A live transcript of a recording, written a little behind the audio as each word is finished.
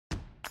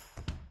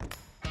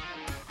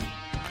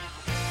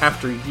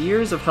After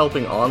years of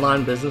helping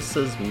online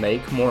businesses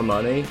make more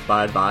money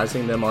by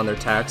advising them on their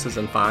taxes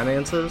and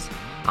finances,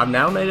 I've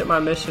now made it my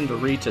mission to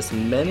reach as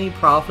many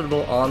profitable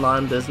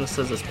online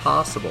businesses as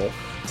possible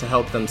to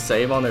help them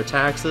save on their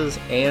taxes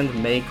and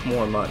make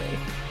more money.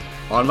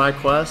 On my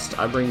quest,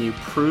 I bring you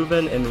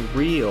proven and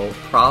real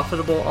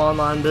profitable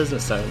online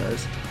business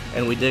owners,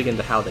 and we dig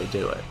into how they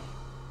do it.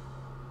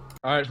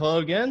 All right, hello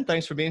again.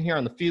 Thanks for being here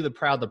on The Few, the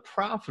Proud, the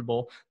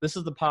Profitable. This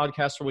is the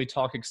podcast where we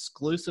talk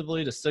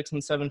exclusively to 6-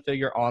 and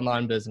 7-figure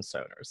online business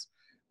owners.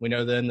 We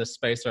know that in this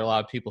space, there are a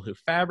lot of people who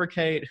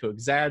fabricate, who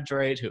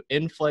exaggerate, who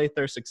inflate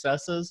their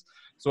successes.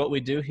 So what we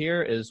do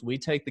here is we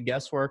take the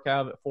guesswork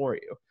out of it for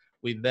you.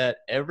 We vet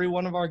every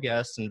one of our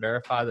guests and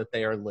verify that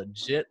they are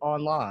legit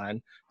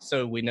online,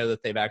 so we know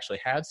that they've actually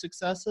had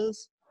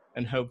successes,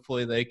 and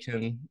hopefully they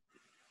can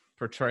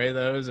portray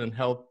those and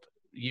help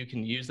you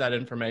can use that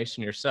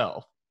information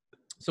yourself.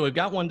 So we've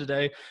got one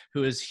today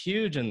who is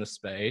huge in the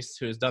space,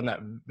 who has done that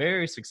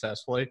very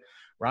successfully.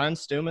 Ryan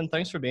Stewman,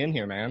 thanks for being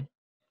here, man.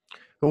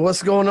 Well,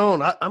 what's going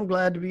on? I'm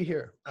glad to be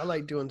here. I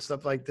like doing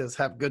stuff like this.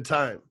 Have a good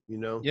time, you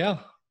know? Yeah.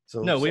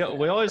 So no, we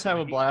always have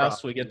a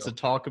blast. We get to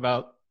talk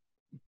about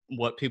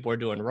what people are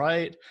doing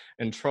right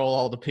and troll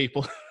all the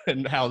people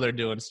and how they're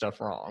doing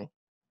stuff wrong.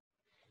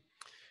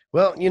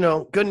 Well, you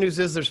know, good news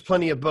is there's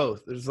plenty of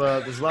both. There's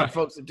a lot of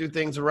folks that do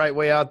things the right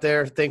way out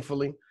there,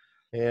 thankfully.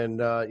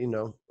 And,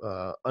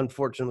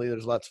 unfortunately,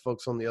 there's lots of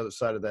folks on the other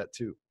side of that,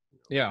 too.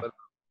 Yeah.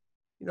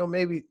 But,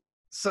 maybe,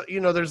 so,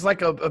 there's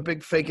like a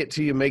big fake it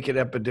till you make it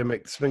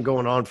epidemic. It's been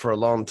going on for a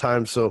long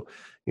time. So,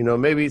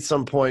 maybe at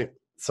some point,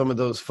 some of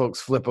those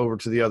folks flip over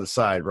to the other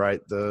side, right?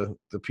 The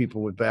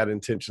people with bad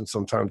intentions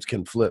sometimes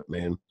can flip,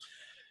 man.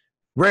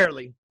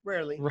 Rarely,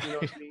 right. You know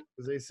what I mean?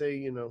 Because they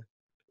say,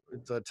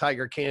 it's a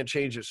tiger can't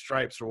change its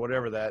stripes or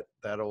whatever that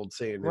old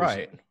saying is.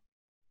 Right.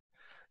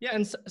 Yeah,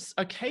 and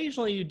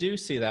occasionally you do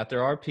see that.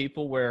 There are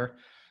people where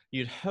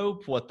you'd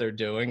hope what they're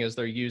doing is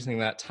they're using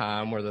that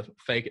time where the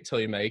fake it till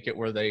you make it,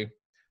 where they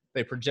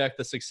project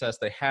the success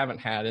they haven't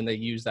had, and they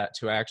use that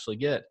to actually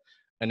get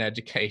an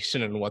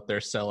education in what they're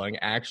selling,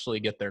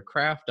 actually get their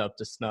craft up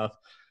to snuff.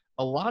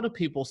 A lot of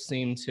people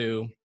seem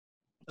to,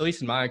 at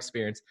least in my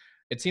experience,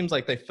 it seems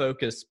like they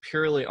focus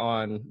purely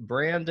on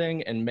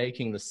branding and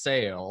making the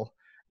sale,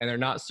 and they're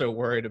not so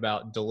worried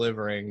about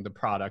delivering the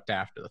product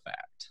after the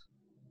fact.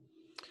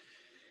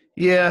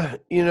 Yeah,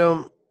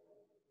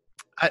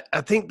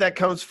 I think that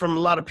comes from a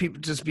lot of people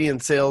just being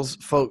sales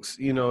folks,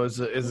 as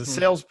a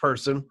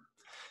salesperson,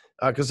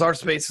 because our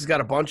space has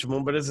got a bunch of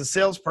them. But as a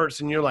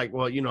salesperson, you're like,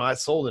 well, I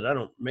sold it. I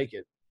don't make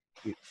it.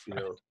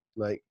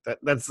 Like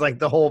that's like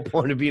the whole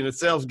point of being a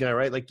sales guy,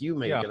 right? Like you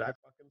make it. I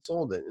fucking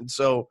sold it. And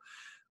so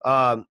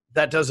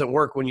that doesn't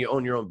work when you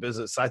own your own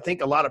business. I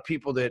think a lot of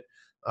people that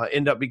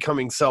end up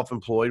becoming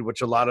self-employed,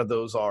 which a lot of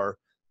those are,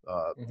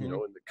 in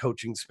the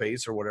coaching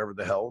space or whatever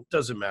the hell,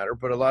 doesn't matter.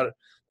 But a lot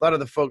of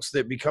the folks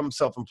that become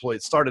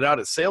self-employed started out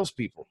as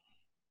salespeople.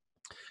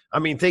 I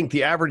mean, think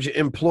the average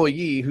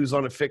employee who's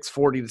on a fixed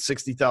 $40,000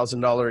 to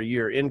 $60,000 a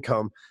year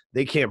income,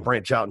 they can't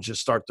branch out and just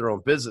start their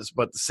own business.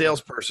 But the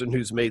salesperson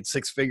who's made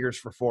 6 figures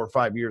for 4 or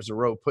 5 years in a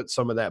row, put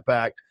some of that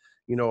back,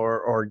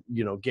 or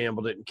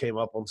gambled it and came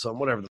up on some,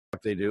 whatever the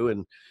fuck they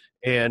do,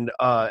 and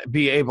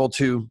be able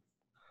to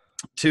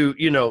take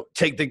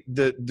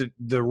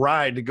the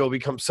ride to go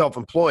become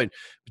self-employed.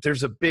 But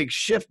there's a big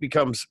shift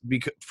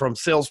from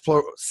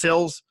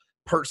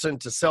salesperson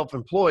to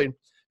self-employed,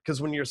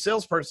 because when you're a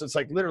salesperson, it's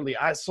like literally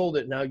I sold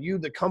it. Now you,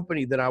 the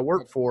company that I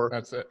work for,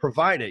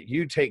 provide it.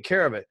 You take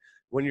care of it.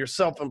 When you're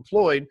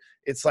self-employed,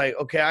 it's like,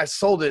 okay, I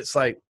sold it. It's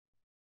like,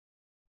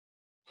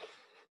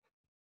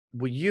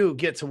 will you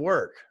get to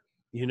work?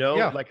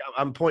 Like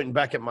I'm pointing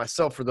back at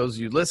myself for those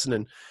of you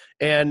listening,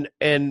 and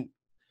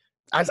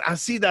I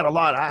see that a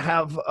lot. I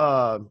have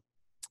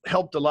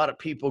helped a lot of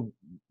people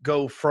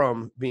go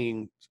from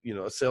being,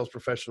 a sales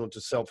professional to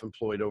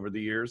self-employed over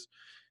the years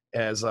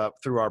as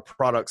through our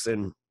products.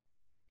 And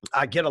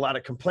I get a lot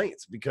of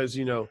complaints because,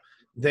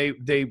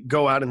 they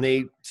go out and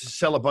they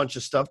sell a bunch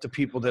of stuff to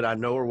people that I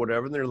know or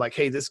whatever. And they're like,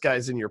 hey, this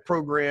guy's in your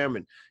program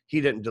and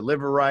he didn't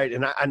deliver right.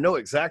 And I know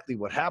exactly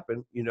what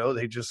happened.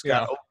 They just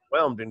got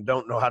overwhelmed and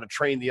don't know how to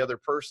train the other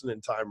person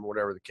in time or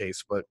whatever the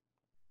case. But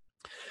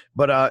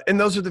and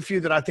those are the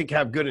few that I think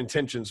have good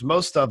intentions.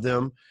 Most of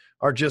them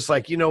are just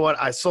like, you know what?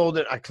 I sold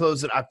it. I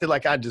closed it. I feel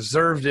like I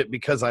deserved it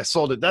because I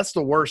sold it. That's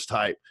the worst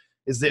type,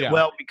 is that,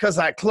 well, because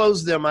I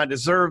closed them, I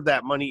deserve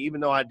that money, even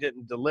though I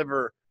didn't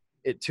deliver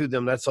it to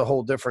them. That's a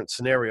whole different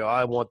scenario.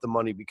 I want the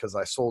money because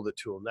I sold it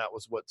to them. That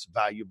was what's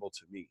valuable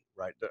to me,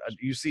 right?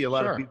 You see a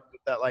lot of people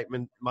with that like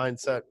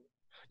mindset.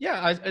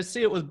 Yeah, I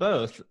see it with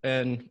both.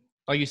 And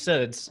like you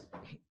said,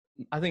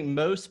 I think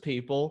most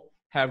people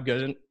have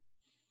good.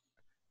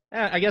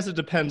 I guess it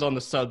depends on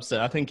the subset.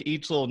 I think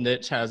each little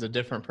niche has a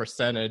different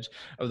percentage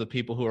of the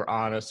people who are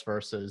honest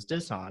versus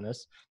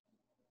dishonest.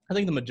 I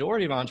think the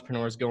majority of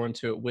entrepreneurs go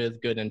into it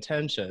with good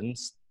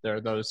intentions. There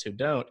are those who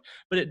don't.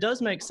 But it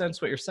does make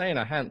sense what you're saying.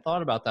 I hadn't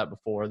thought about that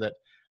before, that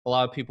a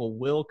lot of people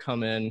will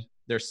come in,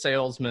 they're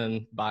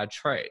salesmen by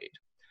trade.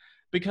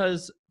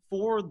 Because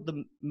for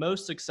the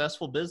most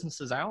successful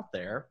businesses out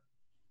there,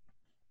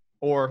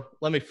 or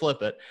let me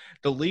flip it,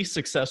 the least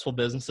successful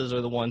businesses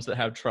are the ones that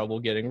have trouble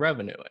getting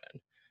revenue in.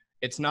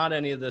 It's not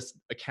any of this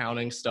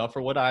accounting stuff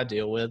or what I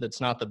deal with. It's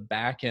not the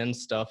back end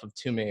stuff of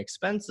too many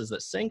expenses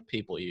that sink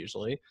people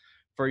usually.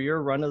 For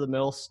your run of the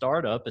mill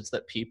startup, it's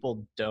that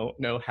people don't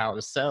know how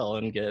to sell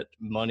and get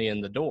money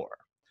in the door.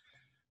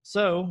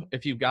 So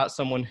if you've got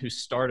someone who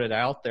started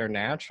out there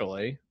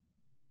naturally,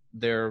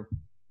 their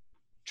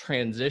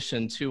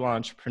transition to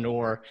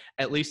entrepreneur,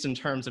 at least in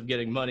terms of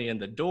getting money in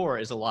the door,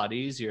 is a lot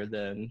easier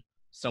than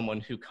someone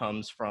who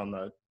comes from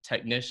a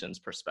technician's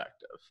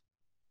perspective.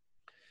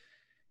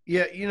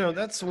 Yeah,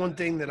 that's one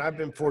thing that I've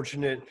been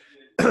fortunate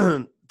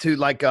to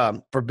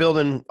for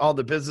building all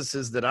the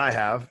businesses that I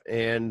have,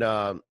 and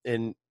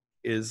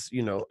is,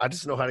 I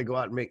just know how to go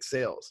out and make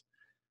sales.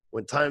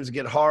 When times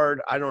get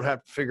hard, I don't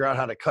have to figure out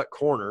how to cut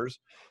corners.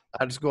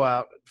 I just go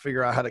out and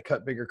figure out how to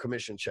cut bigger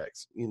commission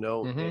checks,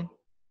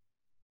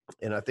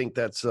 and I think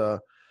that's why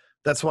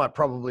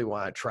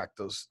I attract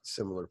those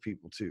similar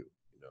people too,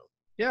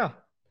 Yeah.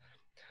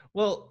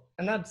 Well,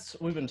 and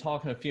we've been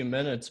talking a few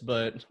minutes,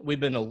 but we've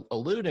been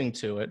alluding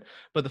to it.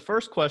 But the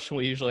first question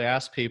we usually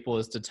ask people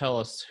is to tell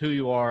us who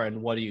you are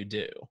and what do you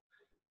do.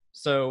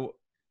 So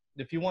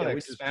if you want to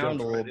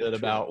expound a little bit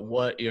about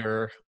what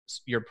your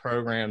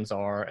programs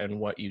are and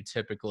what you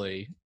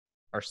typically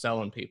are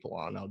selling people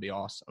on, that would be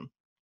awesome.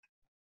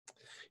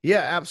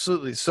 Yeah,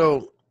 absolutely.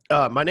 So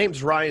my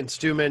name's Ryan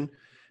Stewman.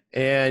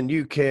 And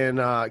you can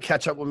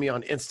catch up with me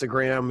on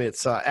Instagram.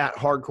 It's at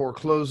Hardcore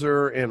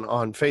Closer, and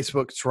on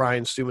Facebook, it's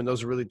Ryan Stewman.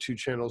 Those are really two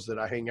channels that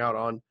I hang out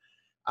on.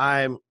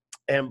 I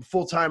am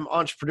full-time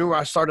entrepreneur.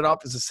 I started off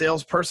as a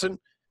salesperson,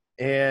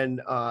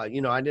 and I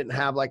didn't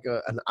have like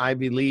an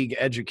Ivy League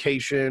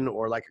education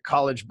or like a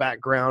college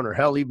background or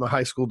hell, even a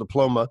high school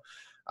diploma.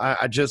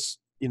 I just,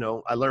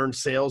 I learned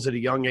sales at a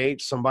young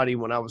age. Somebody,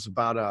 when I was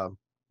about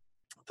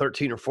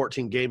 13 or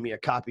 14, gave me a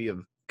copy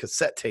of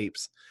cassette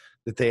tapes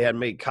that they had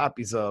made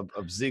copies of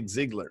Zig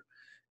Ziglar.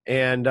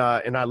 And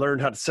I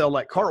learned how to sell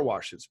like car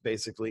washes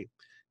basically.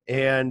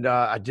 And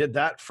I did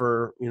that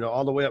for,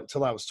 all the way up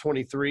until I was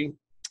 23,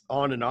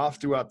 on and off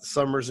throughout the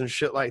summers and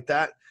shit like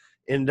that.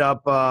 Ended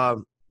up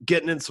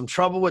getting in some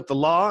trouble with the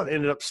law,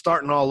 ended up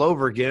starting all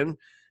over again,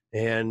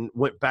 and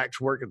went back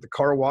to work at the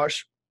car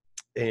wash,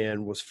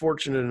 and was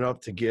fortunate enough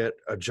to get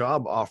a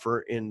job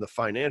offer in the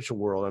financial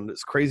world. And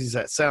as crazy as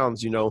that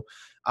sounds,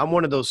 I'm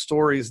one of those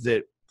stories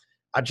that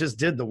I just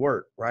did the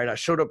work, right? I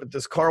showed up at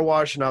this car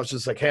wash and I was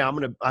just like, hey,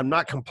 I'm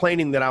not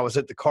complaining that I was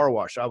at the car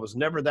wash. I was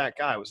never that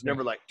guy. I was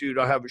never like, dude,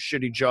 I have a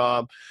shitty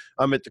job.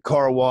 I'm at the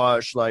car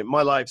wash. Like,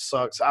 my life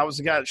sucks. I was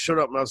the guy that showed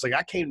up and I was like,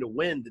 I came to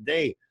win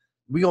today.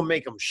 We gonna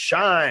make them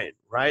shine,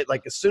 right?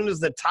 Like, as soon as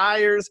the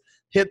tires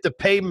hit the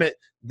pavement,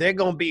 they're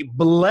gonna be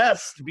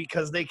blessed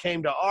because they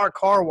came to our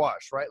car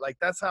wash, right? Like,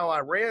 that's how I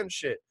ran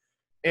shit.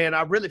 And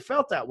I really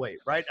felt that way,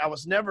 right? I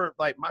was never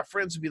like, my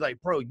friends would be like,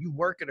 bro, you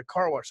work at a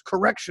car wash.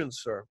 Correction,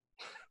 sir.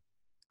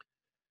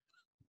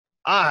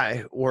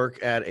 I work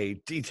at a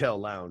detail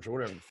lounge or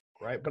whatever,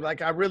 right? But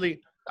like, I really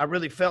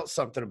felt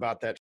something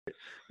about that shit.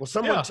 Well,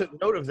 someone took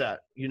note of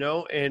that,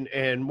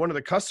 and one of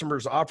the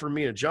customers offered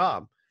me a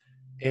job,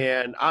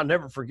 and I'll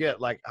never forget.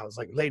 Like, I was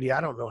like, lady,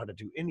 I don't know how to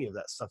do any of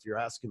that stuff you're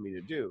asking me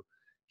to do.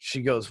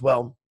 She goes,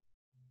 well,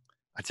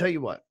 I tell you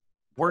what,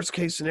 worst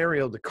case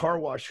scenario, the car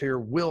wash here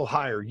will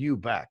hire you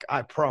back.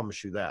 I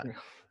promise you that. And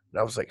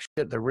I was like,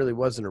 shit, there really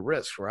wasn't a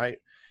risk, right?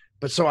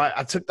 But so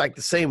I took like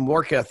the same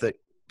work ethic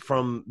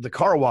from the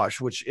car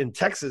wash, which in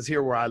Texas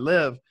here where I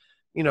live,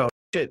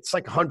 it's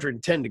like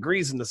 110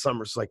 degrees in the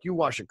summer. So like, you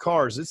washing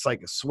cars, it's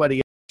like a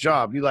sweaty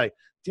job. You like,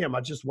 damn,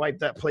 I just wiped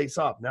that place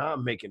off. Now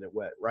I'm making it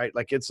wet, right?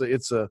 Like, it's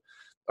a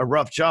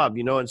rough job,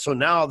 And so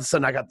now all of a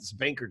sudden I got this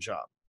banker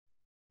job.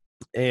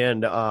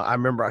 And I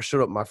remember I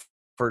showed up my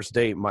first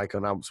day, Mike,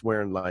 and I was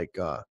wearing like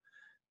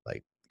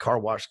car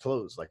wash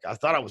clothes. Like, I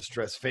thought I was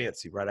dressed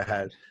fancy, right? I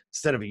had,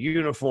 instead of a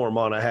uniform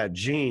on, I had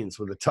jeans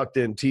with a tucked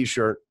in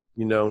t-shirt.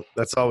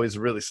 That's always a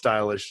really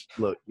stylish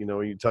look,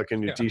 when you tuck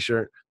in your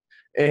t-shirt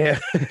and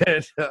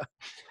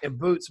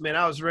boots, man.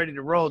 I was ready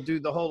to roll,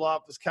 dude. The whole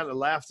office kind of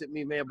laughed at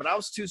me, man, but I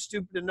was too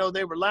stupid to know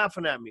they were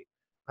laughing at me.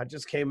 I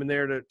just came in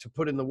there to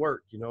put in the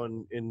work,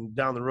 and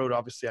down the road,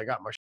 obviously I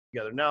got my shit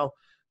together. Now,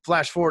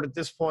 flash forward at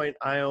this point,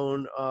 I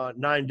own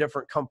 9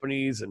 different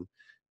companies and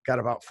got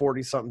about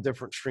 40 something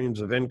different streams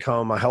of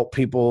income. I help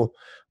people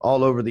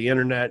all over the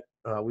internet.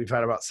 We've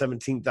had about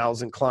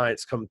 17,000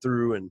 clients come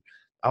through, and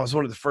I was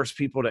one of the first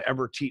people to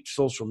ever teach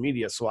social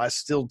media. So I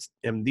still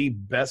am the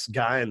best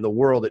guy in the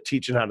world at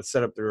teaching how to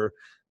set up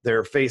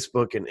their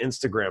Facebook and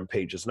Instagram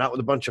pages, not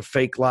with a bunch of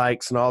fake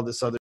likes and all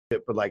this other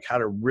shit, but like how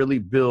to really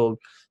build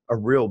a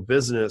real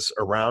business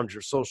around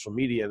your social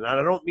media. And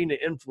I don't mean an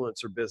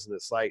influencer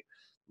business, like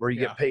where you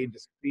get paid to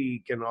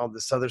speak and all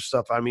this other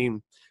stuff. I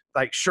mean,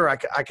 like, sure, I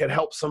could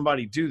help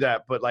somebody do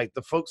that, but like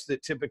the folks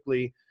that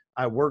typically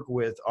I work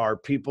with are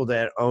people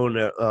that own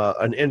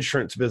an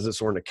insurance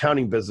business or an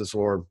accounting business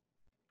or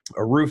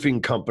a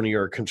roofing company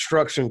or a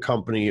construction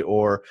company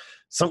or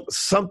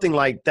something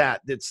like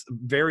that that's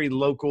very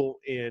local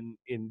in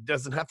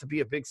doesn't have to be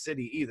a big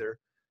city either,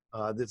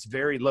 that's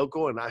very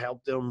local, and I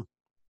help them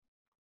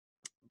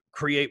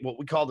create what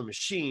we call the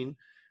machine,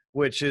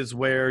 which is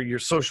where your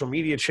social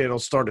media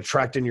channels start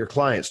attracting your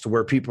clients to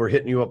where people are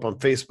hitting you up on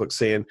Facebook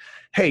saying,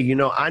 hey,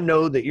 I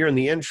know that you're in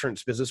the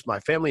insurance business. My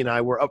family and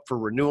I were up for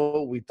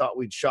renewal. We thought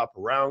we'd shop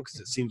around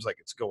because it seems like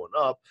it's going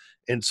up,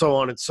 and so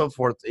on and so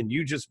forth. And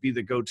you just be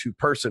the go-to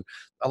person.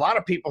 A lot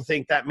of people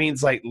think that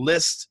means like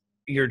list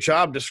your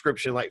job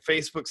description. Like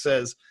Facebook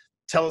says,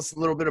 tell us a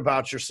little bit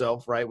about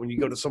yourself, right? When you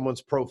go to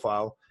someone's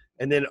profile,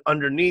 and then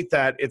underneath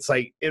that, it's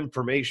like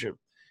information.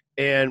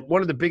 And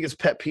one of the biggest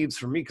pet peeves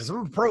for me, because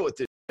I'm a pro at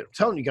this, I'm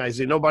telling you guys,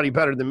 there's nobody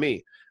better than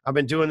me. I've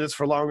been doing this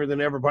for longer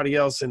than everybody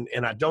else, and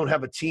I don't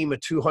have a team of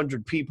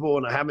 200 people,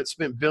 and I haven't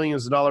spent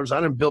billions of dollars. I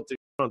done built it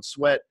on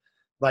sweat,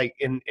 like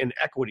in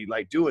equity,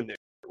 like doing this,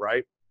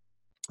 right?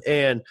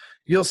 And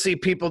you'll see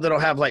people that'll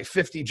have like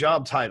 50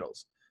 job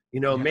titles,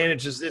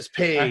 manages this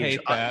page. I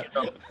hate that.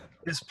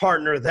 This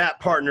partner, that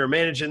partner,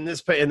 managing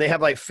this page, and they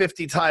have like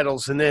 50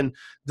 titles, and then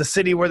the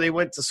city where they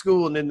went to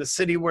school, and then the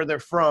city where they're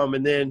from,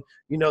 and then,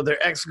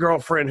 their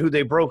ex-girlfriend who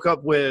they broke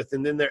up with,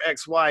 and then their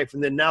ex-wife,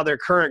 and then now their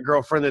current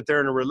girlfriend that they're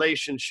in a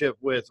relationship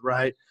with,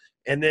 right?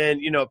 And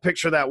then,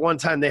 picture that one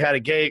time they had a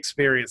gay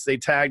experience, they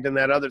tagged in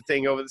that other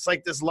thing over. It's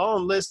like this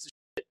long list of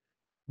shit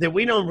that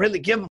we don't really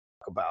give a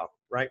fuck about,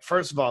 right?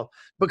 First of all,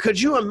 but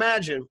could you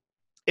imagine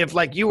if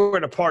like you were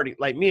at a party,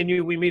 like me and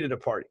you, we meet at a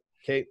party,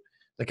 okay?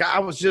 Like I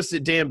was just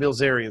at Dan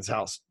Bilzerian's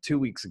house 2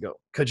 weeks ago.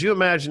 Could you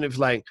imagine if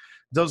like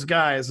those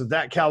guys of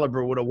that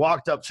caliber would have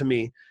walked up to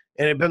me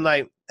and had been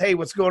like, hey,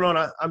 what's going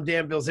on? I'm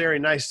Dan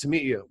Bilzerian. Nice to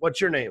meet you.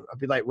 What's your name? I'd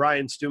be like,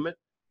 Ryan Stewman.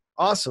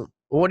 Awesome.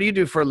 Well, what do you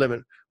do for a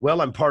living?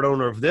 Well, I'm part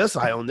owner of this.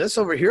 I own this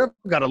over here.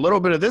 I've got a little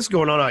bit of this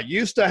going on. I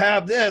used to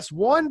have this.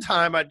 One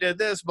time I did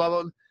this, blah,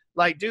 blah, blah.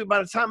 Like, dude, by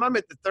the time I'm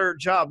at the third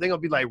job, they're going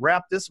to be like,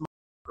 wrap this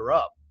motherfucker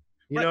up.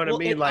 You know what I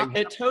mean?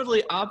 It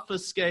totally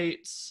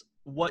obfuscates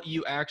what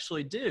you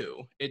actually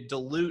do. It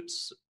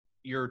dilutes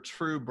your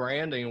true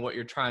branding and what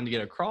you're trying to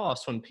get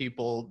across when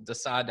people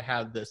decide to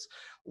have this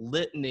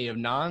litany of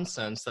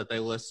nonsense that they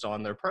list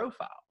on their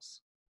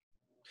profiles.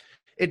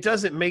 It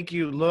doesn't make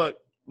you look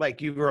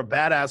like you're a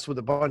badass with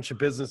a bunch of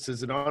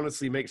businesses. It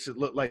honestly makes it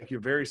look like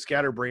you're very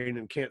scatterbrained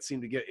and can't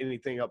seem to get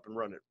anything up and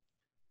running.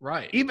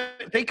 Right. Even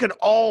they could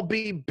all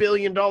be $1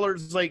 billion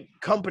like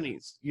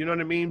companies, you know what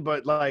I mean?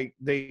 But like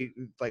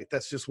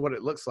that's just what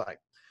it looks like.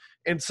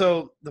 And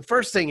so the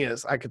first thing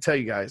is I could tell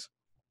you guys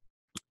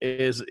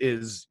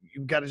is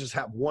you've got to just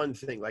have one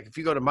thing. Like if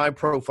you go to my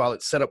profile,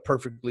 it's set up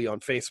perfectly on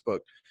Facebook,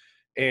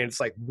 and it's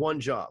like one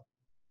job.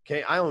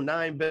 Okay, I own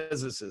 9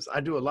 businesses. I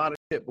do a lot of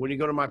shit. But when you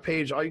go to my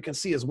page, all you can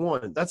see is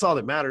one. That's all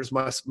that matters.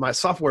 My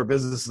software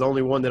business is the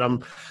only one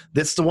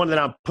that's the one that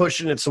I'm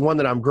pushing. It's the one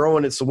that I'm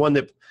growing. It's the one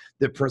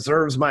that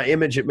preserves my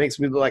image. It makes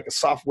me look like a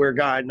software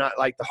guy, not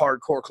like the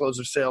hardcore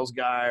closer sales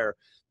guy or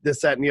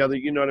this, that, and the other.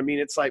 You know what I mean?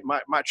 It's like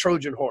my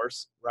Trojan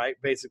horse, right?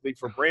 Basically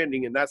for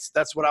branding. And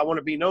that's what I want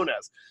to be known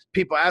as.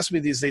 People ask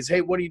me these days,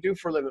 hey, what do you do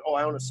for a living? Oh,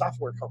 I own a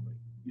software company.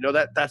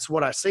 That's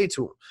what I say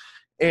to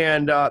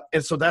them.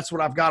 And so that's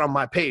what I've got on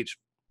my page.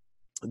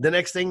 The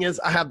next thing is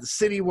I have the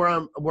city where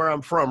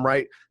I'm from,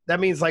 right? That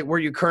means like where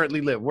you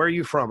currently live. Where are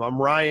you from?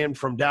 I'm Ryan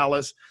from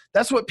Dallas.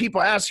 That's what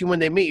people ask you when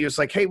they meet you. It's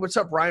like, hey, what's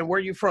up, Ryan? Where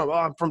are you from? Oh,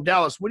 I'm from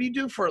Dallas. What do you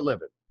do for a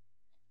living?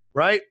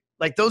 Right?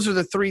 Like those are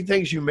the 3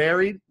 things. You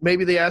married.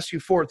 Maybe they ask you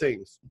 4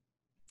 things.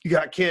 You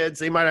got kids.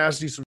 They might ask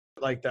you some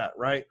like that,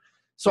 right?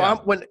 So yeah.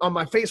 When on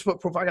my Facebook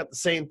profile, I got the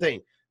same thing.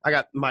 I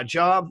got my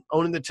job,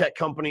 owning the tech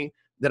company,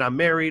 then I'm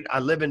married, I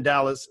live in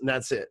Dallas, and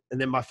that's it.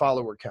 And then my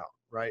follower count.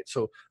 Right.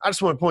 So I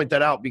just want to point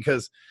that out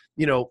because,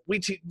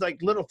 like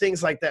little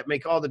things like that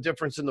make all the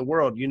difference in the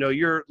world.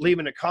 You're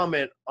leaving a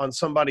comment on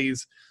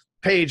somebody's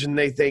page and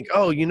they think,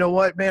 oh, you know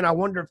what, man, I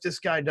wonder if this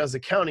guy does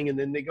accounting. And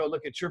then they go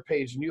look at your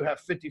page and you have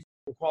 50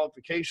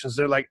 qualifications.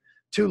 They're like,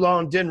 too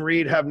long, didn't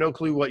read, have no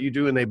clue what you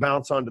do. And they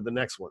bounce on to the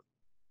next one.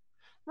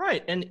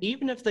 Right. And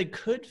even if they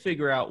could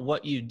figure out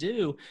what you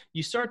do,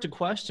 you start to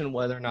question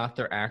whether or not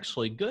they're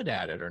actually good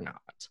at it or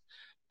not.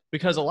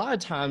 Because a lot of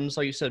times,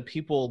 like you said,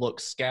 people look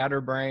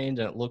scatterbrained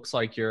and it looks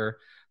like you're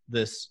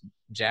this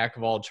jack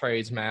of all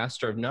trades,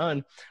 master of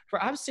none.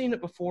 I've seen it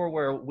before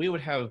where we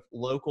would have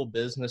local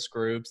business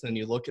groups and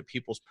you look at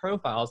people's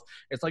profiles.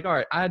 It's like, all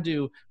right, I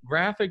do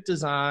graphic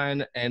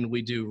design and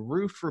we do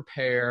roof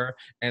repair.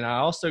 And I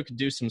also could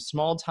do some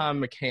small time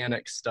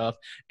mechanic stuff.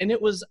 And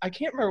I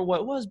can't remember what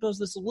it was, but it was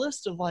this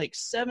list of like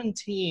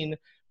 17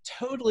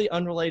 totally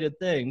unrelated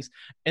things.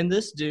 And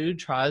this dude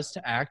tries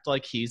to act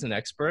like he's an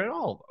expert at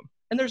all of them.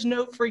 And there's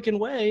no freaking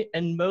way,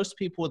 and most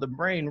people with a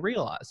brain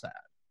realize that.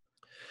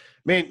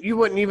 Man, you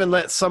wouldn't even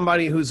let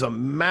somebody who's a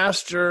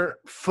master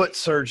foot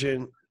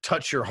surgeon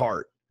touch your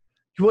heart.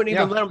 You wouldn't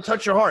even let them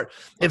touch your heart.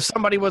 If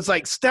somebody was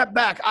like, step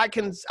back, I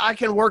can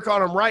work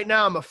on them right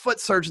now. I'm a foot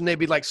surgeon. They'd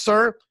be like,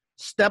 sir,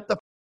 step the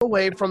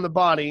away from the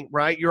body,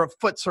 right? You're a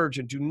foot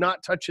surgeon. Do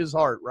not touch his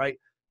heart, right?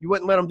 You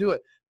wouldn't let them do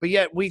it. But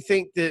yet we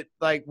think that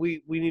like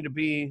we need to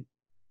be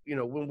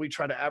when we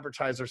try to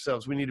advertise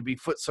ourselves, we need to be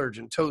foot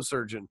surgeon, toe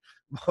surgeon,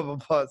 blah, blah,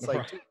 blah. It's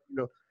like,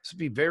 dude, to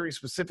be very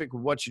specific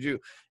with what you do.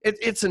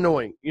 It's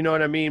annoying. You know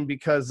what I mean?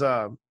 Because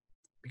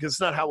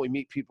it's not how we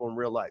meet people in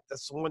real life.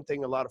 That's the one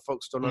thing a lot of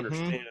folks don't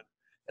understand.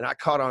 And I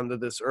caught on to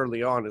this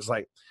early on, is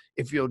like,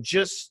 if you'll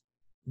just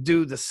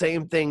do the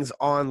same things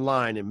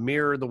online and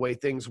mirror the way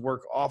things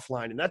work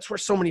offline. And that's where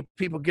so many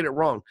people get it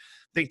wrong.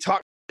 They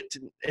talk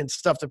and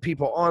stuff to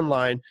people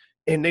online,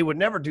 and they would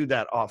never do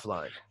that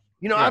offline.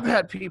 I've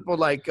had people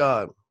like,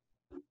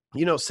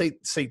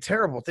 say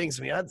terrible things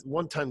to me.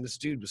 One time this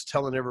dude was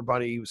telling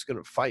everybody he was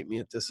going to fight me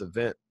at this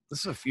event. This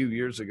is a few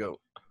years ago.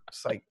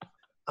 It's like,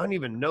 I don't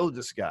even know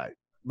this guy.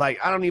 Like,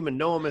 I don't even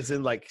know him as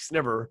in, like, he's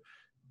never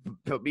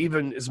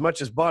even as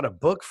much as bought a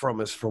book from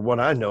us, for what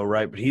I know,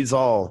 right? But he's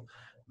all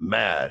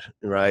mad,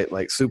 right?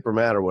 Like super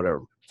mad or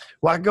whatever.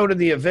 Well, I go to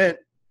the event,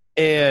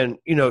 and,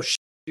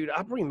 dude,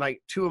 I bring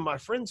like 2 of my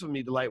friends with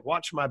me to like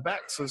watch my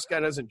back so this guy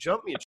doesn't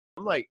jump me.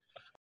 I'm like,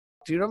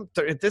 dude,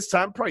 at this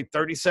time probably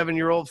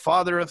 37-year-old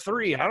father of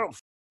 3. I don't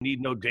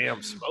need no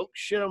damn smoke.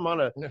 Shit, I'm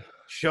on a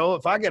show.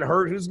 If I get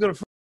hurt, who's gonna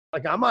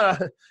like?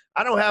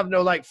 I don't have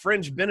no like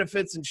fringe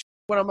benefits and shit.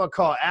 What I'm gonna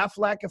call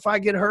Aflac if I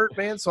get hurt,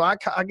 man. So I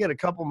get a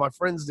couple of my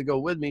friends to go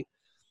with me,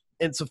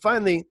 and so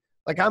finally,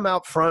 like, I'm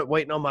out front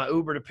waiting on my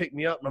Uber to pick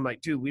me up, and I'm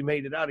like, dude, we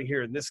made it out of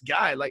here. And this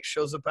guy like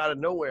shows up out of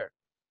nowhere,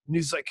 and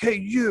he's like, hey,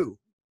 you,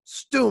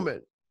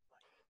 Stewman.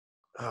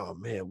 Oh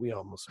man, we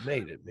almost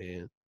made it,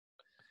 man.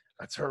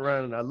 I turn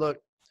around and I look.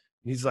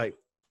 He's like,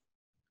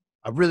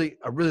 I really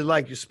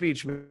like your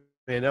speech, man.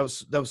 That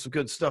was some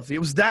good stuff. It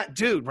was that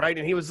dude, right?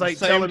 And he was like,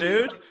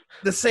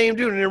 the same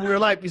dude. And in real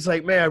life, he's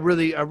like, man, I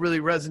really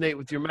resonate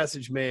with your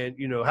message, man.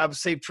 Have a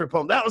safe trip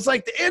home. That was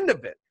like the end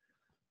of it.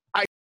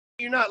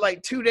 You're not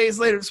like 2 days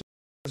later,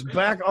 was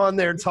back on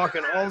there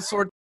talking all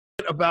sorts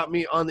of shit about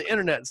me on the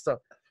internet and stuff,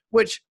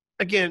 which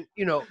again,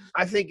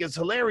 I think is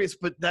hilarious,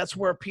 but that's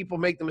where people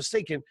make the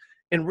mistake.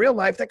 In real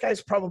life, that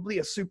guy's probably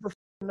a super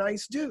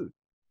nice dude.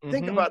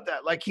 Think about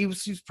that. Like he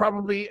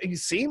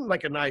seemed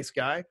like a nice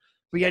guy,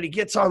 but yet he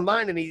gets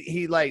online and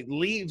he like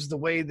leaves the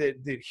way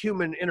that the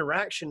human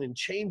interaction and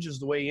changes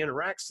the way he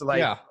interacts to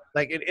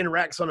like it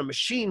interacts on a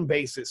machine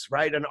basis,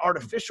 right? An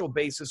artificial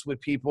basis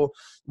with people,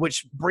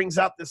 which brings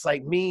out this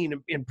like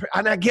mean. And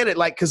I get it.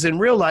 Like, cause in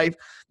real life,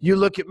 you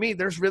look at me,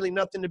 there's really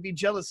nothing to be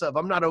jealous of.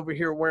 I'm not over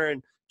here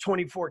wearing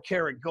 24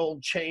 karat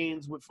gold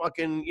chains with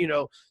fucking,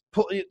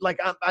 like,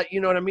 you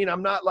know what I mean?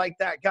 I'm not like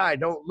that guy. I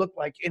don't look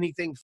like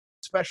anything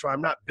special.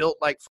 I'm not built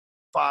like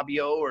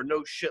Fabio or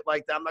no shit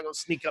like that. I'm not going to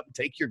sneak up and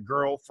take your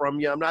girl from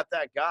you. I'm not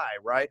that guy.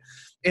 Right.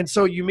 And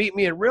so you meet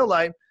me in real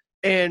life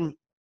and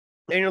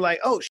you're like,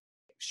 oh, it's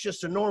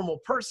just a normal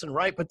person.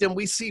 Right. But then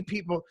we see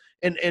people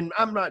and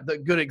I'm not the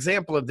good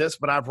example of this,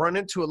 but I've run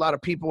into a lot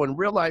of people in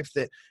real life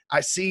that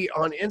I see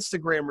on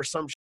Instagram or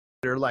some shit.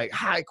 They're like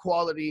high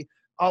quality,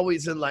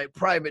 always in like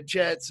private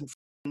jets and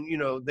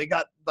they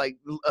got like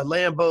a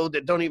Lambo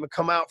that don't even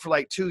come out for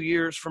like 2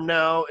 years from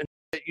now.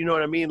 And you know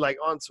what I mean? Like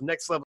on some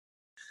next level.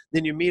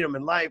 Then you meet them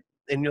in life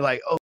and you're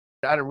like, oh,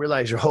 I didn't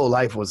realize your whole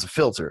life was a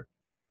filter.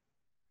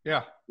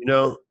 Yeah.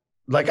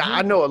 Like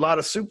I know a lot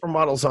of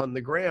supermodels on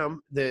the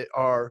gram that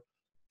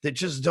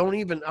just don't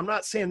even, I'm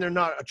not saying they're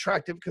not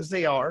attractive because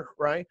they are,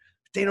 right?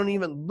 They don't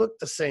even look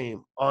the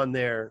same on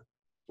there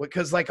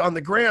because like on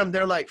the gram,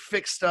 they're like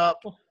fixed up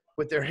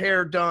with their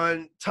hair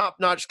done,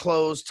 top-notch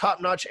clothes,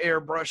 top-notch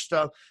airbrush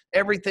stuff.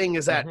 Everything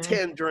is at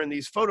 10 during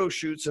these photo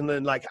shoots. And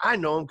then like, I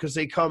know them because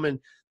they come and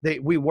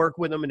we work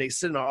with them and they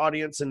sit in our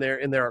audience and they're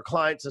our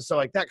clients and stuff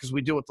like that. Cause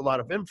we deal with a lot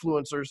of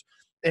influencers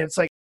and it's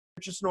like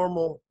just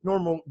normal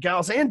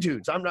gals and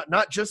dudes. I'm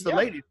not just the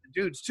ladies,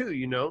 the dudes too,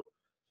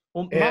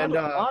 Well, and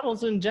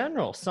models in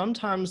general,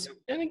 sometimes,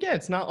 and again,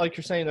 it's not like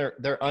you're saying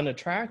they're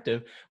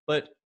unattractive,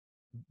 but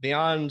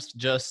beyond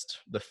just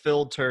the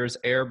filters,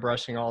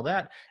 airbrushing, all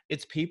that,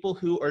 it's people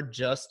who are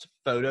just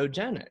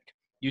photogenic.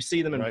 You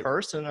see them in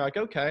person, they're like,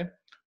 okay,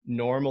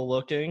 normal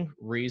looking,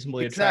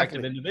 reasonably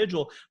attractive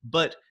individual,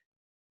 but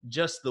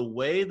just the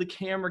way the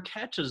camera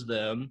catches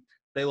them,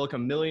 they look a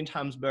million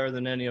times better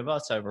than any of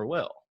us ever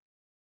will.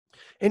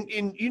 And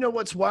you know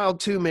what's wild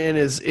too, man,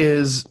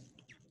 is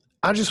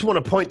I just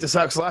want to point this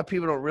out because a lot of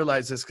people don't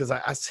realize this because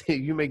I see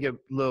you may get a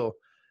little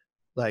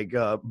like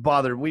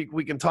bothered.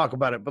 We can talk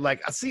about it, but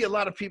like I see a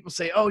lot of people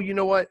say, oh, you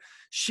know what?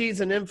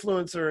 She's an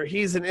influencer.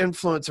 He's an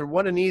influencer.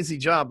 What an easy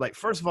job. Like,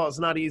 first of all, it's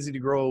not easy to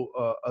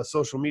grow a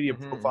social media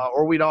profile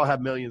or we'd all have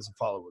millions of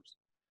followers.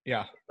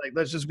 Yeah. Like,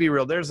 let's just be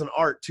real. There's an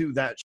art to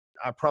that.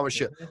 I promise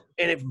you.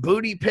 And if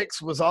booty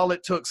pics was all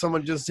it took,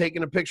 someone just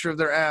taking a picture of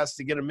their ass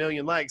to get 1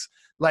 million likes,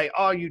 like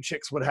all you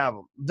chicks would have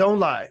them. Don't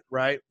lie,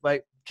 right?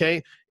 Like,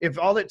 okay, if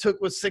all it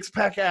took was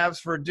 6-pack abs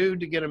for a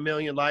dude to get 1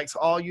 million likes,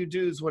 all you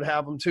dudes would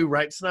have them too,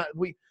 right? It's not,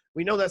 we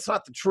know that's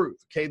not the truth,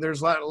 okay?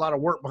 There's a lot of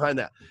work behind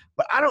that.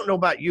 But I don't know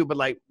about you, but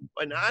like,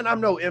 and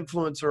I'm no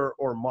influencer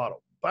or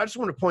model, but I just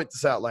want to point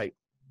this out. Like,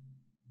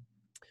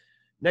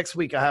 next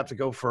week I have to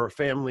go for a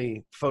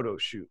family photo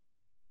shoot.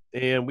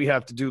 And we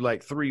have to do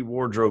like 3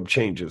 wardrobe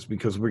changes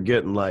because we're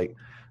getting like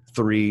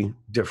 3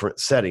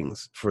 different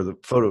settings for the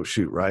photo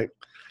shoot, right?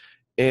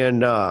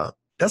 And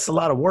that's a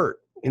lot of work.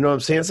 You know what I'm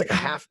saying? It's like a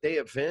half-day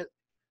event.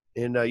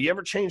 And you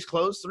ever change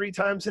clothes 3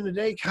 times in a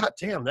day? God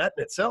damn, that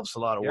in itself's a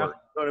lot of work.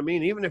 You know what I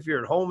mean? Even if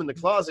you're at home in the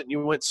closet and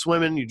you went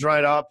swimming, you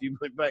dried off, you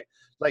went back,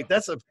 like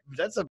that's a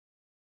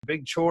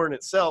big chore in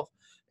itself.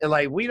 And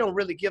like we don't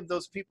really give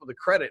those people the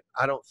credit,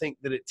 I don't think,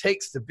 that it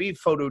takes to be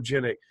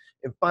photogenic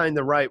and find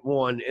the right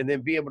one and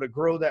then be able to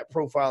grow that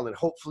profile and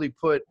hopefully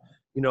put,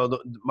 you know,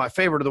 my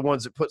favorite are the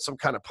ones that put some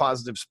kind of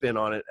positive spin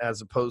on it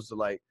as opposed to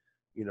like,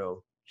 you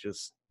know,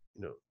 just,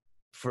 you know,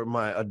 for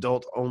my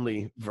adult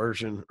only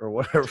version or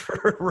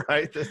whatever,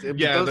 right?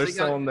 Yeah, they're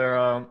selling their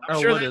I'm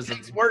sure that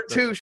takes work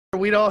too.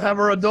 We don't have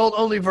our adult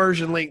only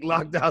version link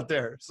locked out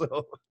there.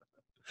 So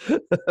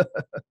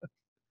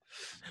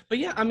but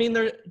yeah, I mean,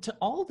 to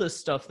all this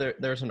stuff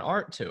there's an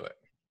art to it.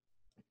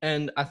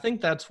 And I think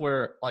that's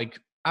where, like,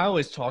 I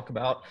always talk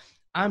about,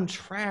 I'm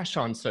trash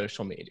on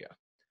social media.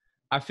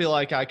 I feel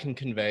like I can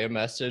convey a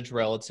message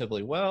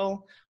relatively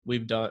well.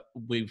 We've got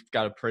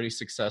a pretty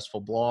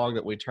successful blog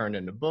that we turned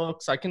into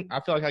books. I feel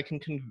like I can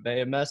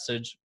convey a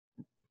message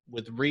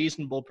with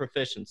reasonable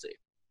proficiency.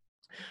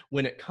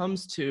 When it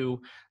comes to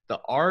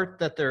the art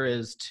that there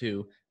is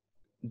to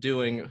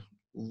doing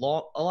a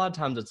lot of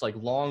times it's like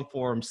long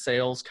form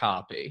sales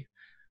copy,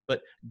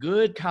 but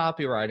good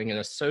copywriting in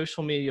a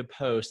social media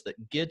post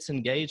that gets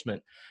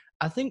engagement.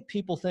 I think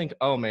people think,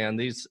 oh man,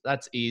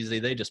 that's easy.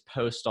 They just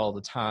post all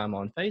the time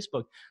on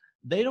Facebook.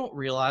 They don't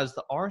realize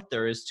the art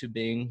there is to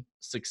being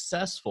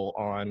successful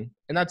on,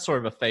 and that's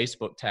sort of a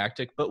Facebook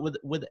tactic, but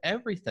with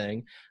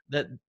everything,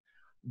 that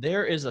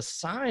there is a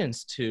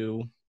science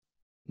to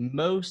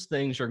most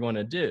things you're going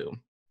to do.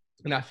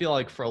 And I feel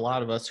like for a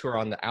lot of us who are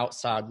on the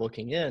outside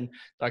looking in,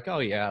 like, oh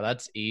yeah,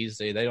 that's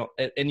easy.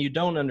 And you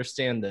don't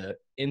understand the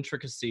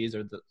intricacies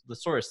or the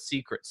sort of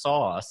secret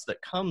sauce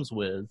that comes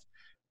with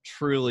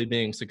truly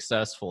being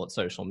successful at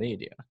social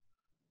media.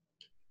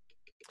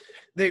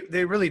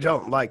 They really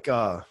don't. Like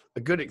a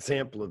good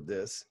example of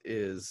this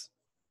is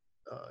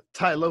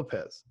Ty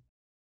Lopez.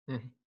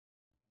 Mm-hmm.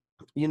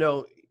 You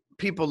know,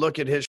 people look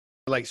at his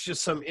like it's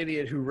just some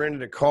idiot who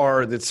rented a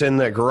car that's in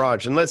that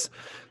garage. And let's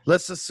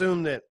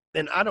assume that,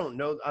 and I don't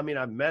know, I mean,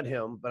 I've met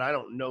him, but I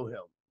don't know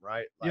him,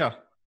 right? Like,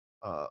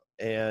 yeah.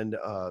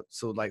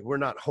 So like we're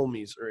not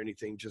homies or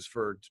anything, just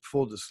for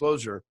full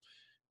disclosure.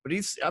 But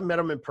I met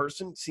him in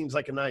person. Seems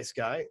like a nice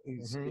guy.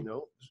 He's, you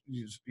know,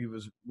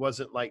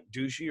 wasn't like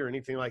douchey or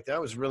anything like that.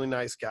 Was a really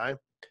nice guy.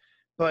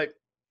 But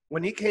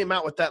when he came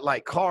out with that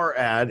like car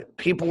ad,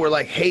 people were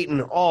like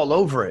hating all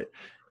over it.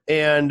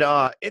 And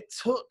it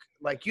took,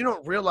 like, you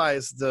don't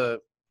realize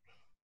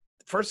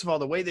first of all,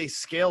 the way they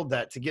scaled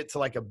that to get to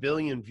like 1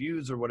 billion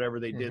views or whatever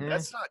they did,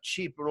 that's not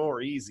cheap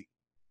or easy.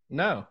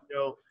 No. You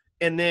know,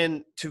 and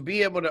then to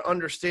be able to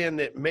understand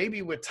that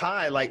maybe with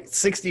Ty, like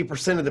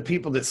 60% of the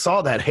people that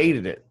saw that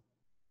hated it.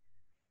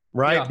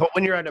 Right. Yeah. But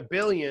when you're at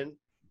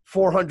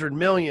 1.4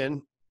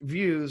 billion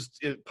views,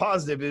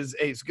 positive is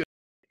good.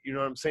 You know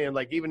what I'm saying?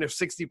 Like, even if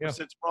 60%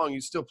 is wrong,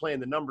 you're still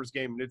playing the numbers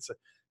game. And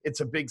it's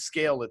a big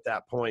scale at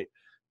that point.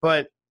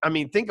 But I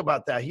mean, think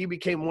about that. He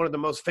became one of the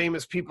most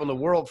famous people in the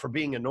world for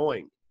being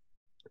annoying.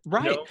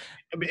 Right. You know?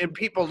 And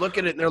people look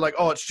at it and they're like,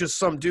 oh, it's just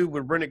some dude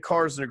with rented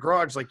cars in a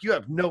garage. Like, you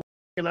have no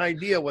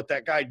idea what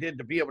that guy did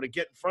to be able to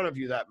get in front of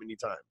you that many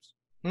times.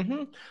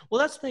 Mm-hmm.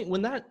 Well, that's the thing.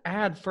 When that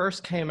ad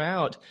first came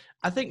out,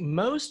 I think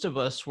most of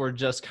us were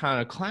just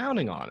kind of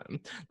clowning on him.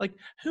 Like,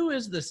 who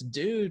is this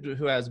dude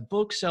who has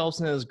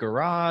bookshelves in his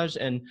garage?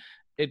 And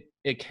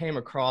it came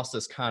across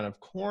as kind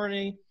of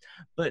corny,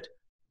 but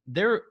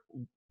there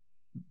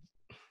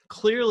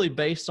clearly,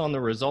 based on the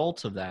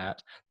results of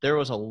that, there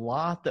was a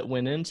lot that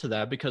went into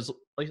that, because,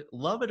 like,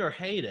 love it or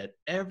hate it,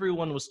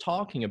 everyone was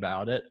talking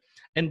about it.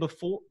 And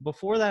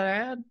before that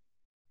ad,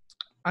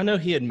 I know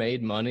he had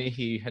made money.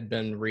 He had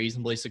been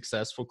reasonably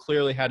successful,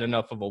 clearly had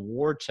enough of a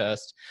war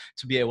chest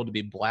to be able to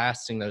be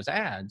blasting those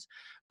ads,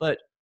 but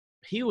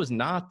he was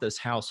not this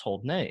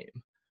household name.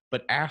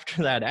 But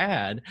after that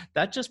ad,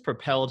 that just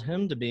propelled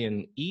him to be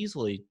an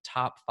easily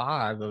top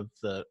 5 in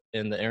the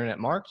internet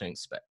marketing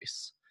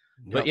space.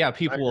 Yep, but yeah,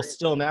 people will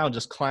still now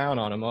just clown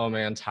on him. Oh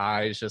man,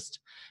 Ty's just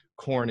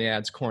corny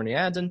ads.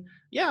 And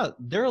yeah,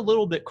 they're a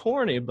little bit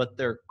corny, but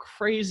they're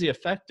crazy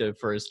effective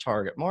for his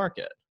target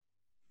market.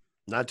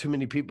 Not too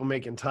many people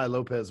making Ty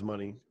Lopez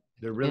money.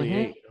 There really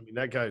ain't. I mean,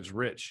 that guy's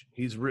rich.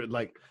 He's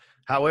like,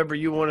 however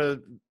you want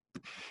to,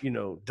 you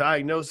know,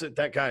 diagnose it,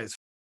 that guy is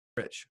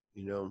rich,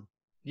 you know?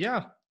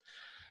 Yeah.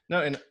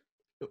 No, and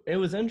it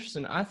was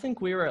interesting. I think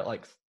we were at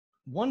like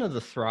one of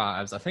the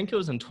Thrives. I think it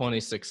was in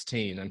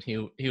 2016, and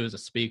he was a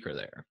speaker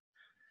there.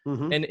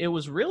 Mm-hmm. And it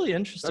was really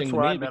interesting to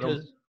me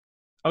because,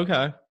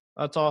 okay,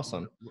 that's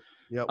awesome.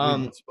 Yeah,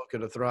 we spoke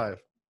at a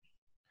Thrive.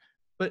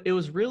 But it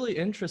was really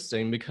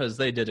interesting because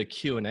they did a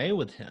Q&A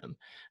with him.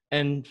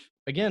 And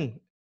again,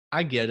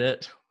 I get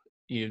it.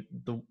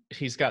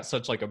 He's got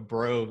such like a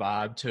bro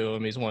vibe to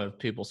him. He's one of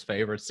people's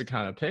favorites to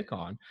kind of pick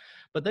on.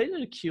 But they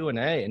did a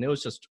Q&A, and it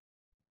was just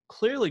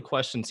clearly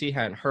questions he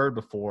hadn't heard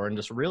before and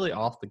just really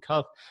off the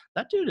cuff.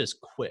 That dude is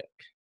quick.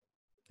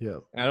 Yeah.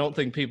 I don't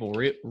think people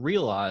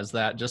realize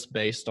that just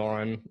based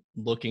on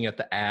looking at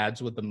the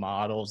ads with the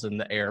models and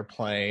the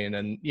airplane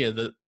and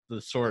the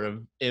sort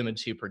of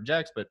image he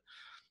projects. But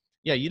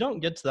yeah, you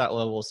don't get to that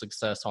level of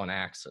success on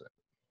accident.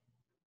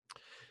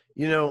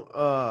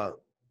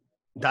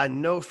 I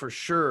know for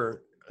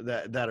sure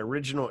that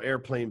original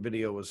airplane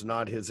video was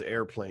not his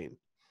airplane.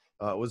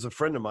 It was a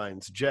friend of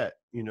mine's jet.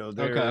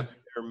 Their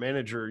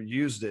manager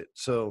used it.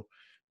 So,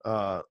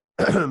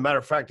 matter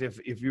of fact,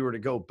 if you were to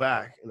go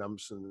back, and I'm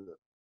just gonna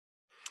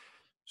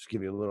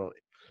give you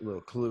a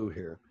little clue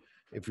here.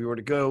 If you were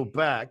to go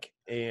back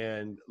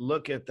and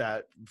look at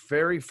that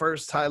very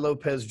first Ty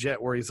Lopez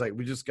jet, where he's like,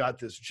 "We just got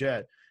this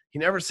jet." He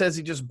never says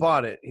he just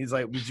bought it. He's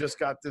like, "We just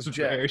got this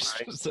jet,"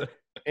 right?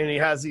 And he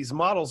has these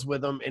models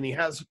with him, and he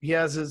has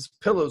his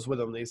pillows with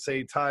him. They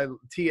say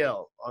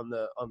TL on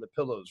the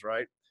pillows,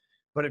 right?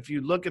 But if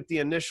you look at the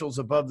initials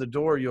above the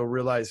door, you'll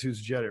realize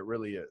whose jet it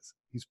really is.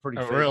 He's pretty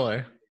famous.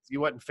 Really? He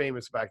wasn't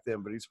famous back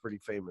then, but he's pretty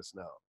famous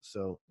now.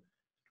 So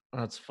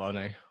that's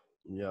funny.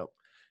 Yeah.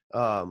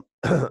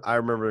 I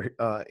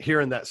remember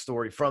hearing that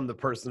story from the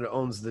person that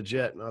owns the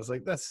jet, and I was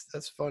like,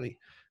 that's funny.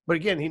 But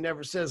again, he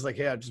never says like,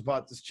 "Hey, I just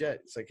bought this jet."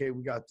 It's like, "Hey,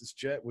 we got this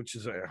jet," which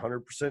is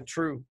 100%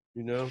 true.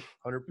 100%.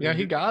 Yeah,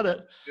 he got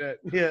it.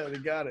 Yeah, they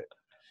got it.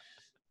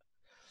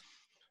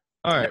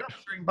 All right.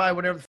 He can buy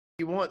whatever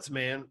he wants,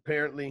 man.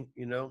 Apparently,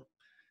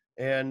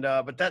 and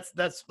but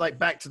that's like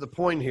back to the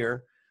point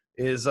here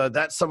is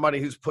that's somebody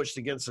who's pushed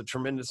against a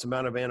tremendous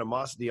amount of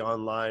animosity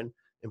online,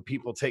 and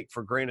people take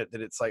for granted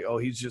that it's like, oh,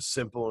 he's just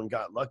simple and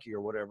got lucky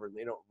or whatever, and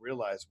they don't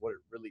realize what it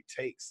really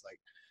takes. Like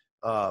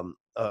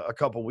a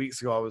couple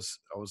weeks ago, I was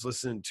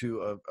listening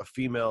to a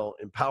female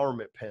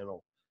empowerment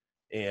panel,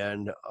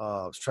 and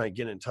I was trying to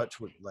get in touch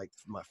with like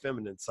my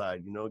feminine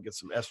side, get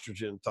some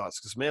estrogen thoughts.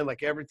 Because man,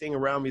 like everything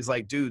around me is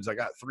like dudes. I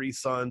got 3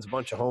 sons, a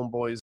bunch of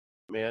homeboys.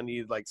 Man, I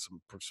need like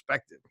some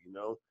perspective,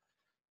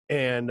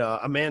 And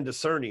Amanda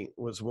Cerny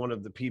was one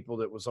of the people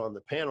that was on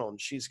the panel, and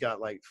she's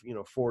got like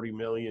 40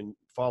 million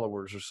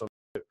followers or something.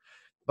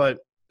 But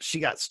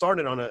she got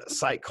started on a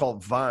site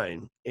called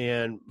Vine,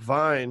 and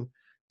Vine,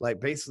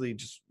 like basically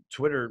just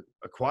Twitter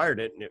acquired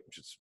it, and it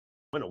just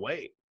went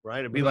away.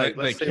 Right? It'd be like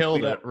they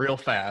killed it real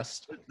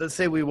fast. Let's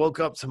say we woke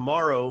up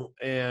tomorrow,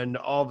 and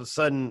all of a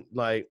sudden,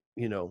 like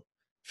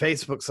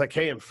Facebook's like,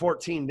 "Hey, in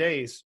 14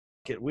 days,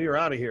 we are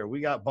out of here. We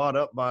got bought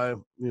up by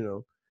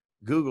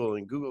Google,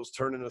 and Google's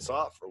turning us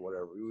off or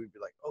whatever." We would be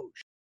like, "Oh,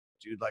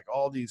 dude!" Like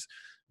all these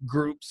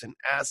groups and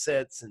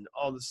assets and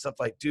all this stuff.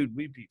 Like, dude,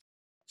 we'd be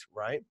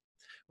right.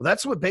 Well,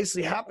 that's what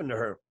basically happened to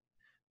her.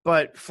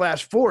 But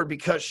flash forward,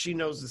 because she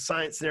knows the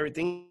science and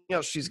everything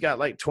else, she's got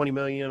like 20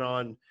 million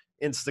on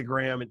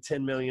Instagram and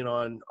 10 million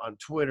on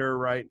Twitter,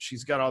 right?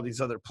 She's got all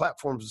these other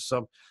platforms and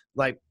stuff.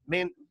 Like,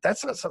 man,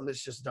 that's not something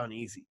that's just done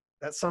easy.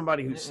 That's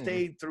somebody who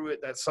stayed through it.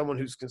 That's someone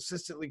who's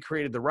consistently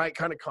created the right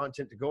kind of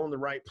content to go on the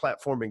right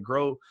platform and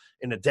grow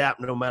and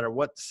adapt no matter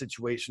what the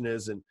situation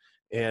is.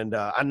 And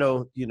I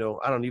know,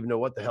 I don't even know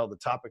what the hell the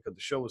topic of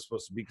the show was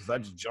supposed to be, because I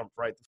just jumped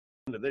right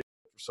into this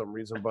for some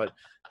reason. But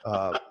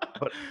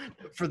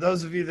for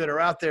those of you that are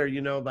out there,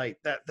 like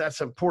that's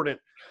important,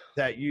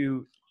 that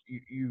you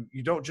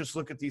don't just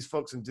look at these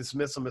folks and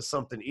dismiss them as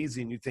something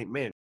easy, and you think,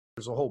 man,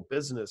 there's a whole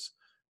business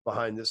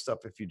behind this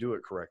stuff if you do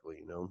it correctly,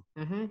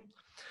 Mm-hmm.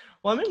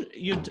 Well, I mean,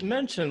 you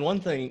mentioned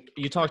one thing.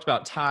 You talked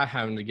about Ty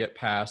having to get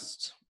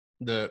past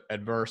the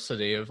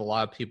adversity of a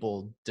lot of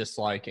people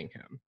disliking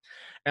him.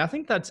 And I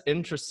think that's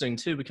interesting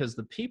too, because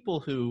the people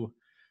who,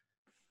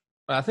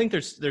 I think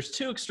there's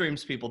 2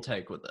 extremes people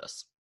take with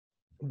this.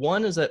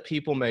 One is that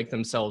people make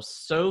themselves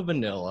so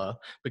vanilla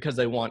because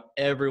they want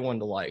everyone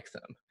to like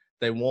them.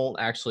 They won't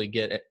actually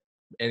get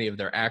any of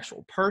their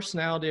actual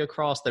personality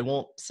across. They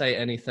won't say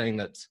anything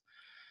that's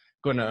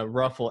going to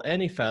ruffle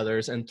any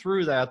feathers. And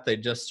through that, they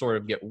just sort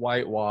of get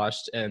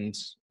whitewashed and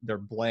they're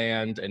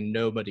bland and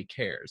nobody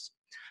cares.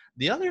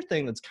 The other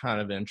thing that's kind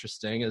of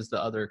interesting is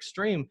the other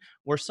extreme,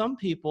 where some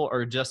people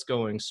are just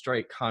going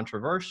straight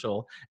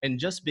controversial and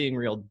just being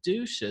real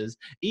douches,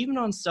 even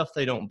on stuff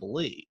they don't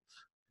believe.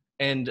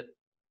 And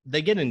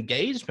they get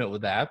engagement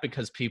with that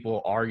because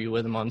people argue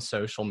with them on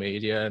social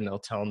media, and they'll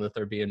tell them that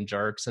they're being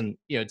jerks. And,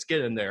 it's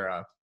getting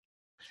their,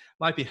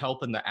 might be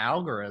helping the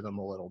algorithm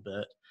a little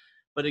bit.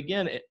 But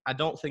again, I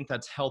don't think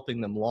that's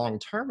helping them long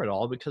term at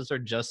all, because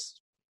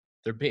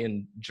they're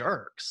being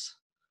jerks.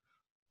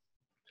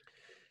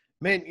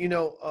 Man,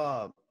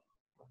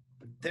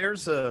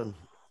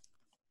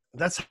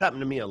 that's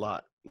happened to me a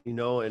lot,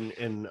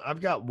 and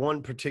I've got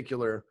one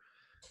particular,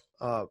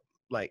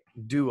 like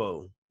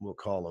duo, we'll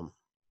call them,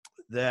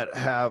 that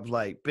have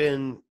like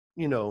been,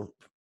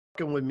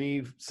 working with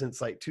me since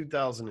like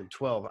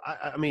 2012.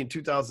 I mean,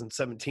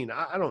 2017.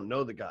 I don't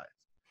know the guy.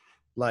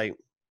 Like,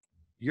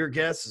 your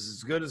guess is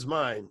as good as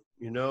mine,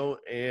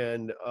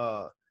 and,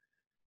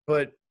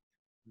 but,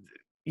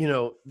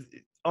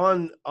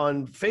 on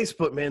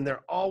Facebook, man,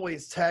 they're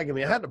always tagging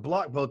me. I had to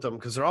block both of them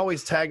because they're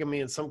always tagging me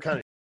in some kind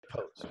of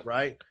post,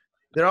 right?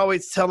 They're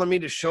always telling me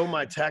to show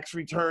my tax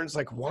returns.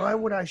 Like, why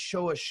would I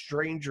show a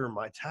stranger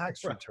my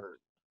tax return?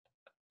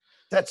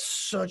 that's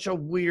such a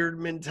weird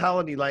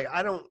mentality. Like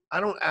I don't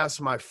ask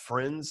my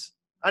friends.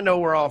 I know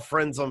we're all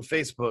friends on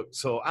Facebook,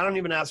 so I don't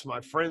even ask my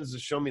friends to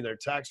show me their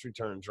tax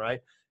returns, right?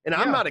 And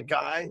I'm not a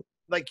guy,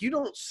 like you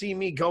don't see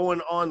me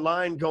going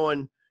online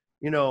going,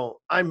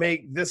 I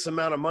make this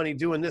amount of money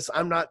doing this.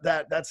 I'm not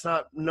that. That's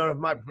not none of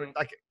my,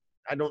 like,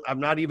 I'm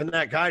not even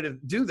that guy to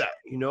do that.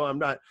 I'm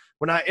not,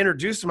 when I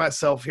introduced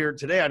myself here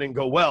today, I didn't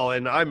go, well,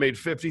 and I made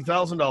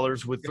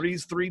 $50,000 with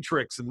three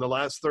tricks in the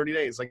last 30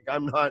 days. Like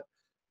I'm not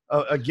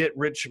a get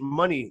rich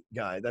money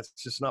guy. That's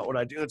just not what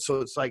I do. And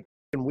so it's like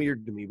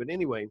weird to me. But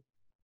anyway,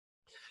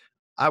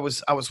 I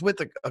was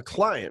with a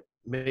client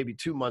maybe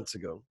 2 months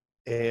ago,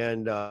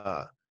 and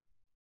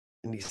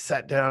he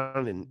sat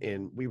down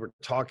and we were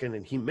talking,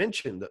 and he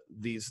mentioned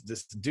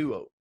this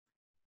duo.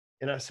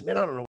 And I said, man,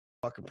 I don't know what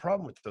the fucking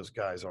problem with those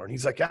guys are. And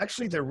he's like,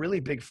 actually, they're really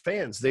big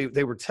fans.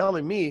 They were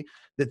telling me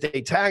that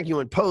they tag you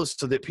in posts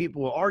so that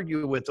people will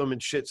argue with them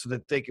and shit so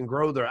that they can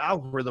grow their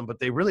algorithm, but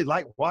they really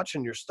like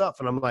watching your stuff.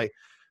 And I'm like,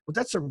 well,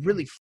 that's a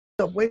really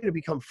f***ed up way to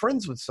become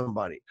friends with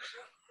somebody.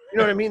 You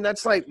know what I mean?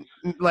 That's like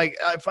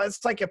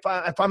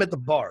if I'm at the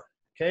bar,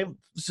 okay?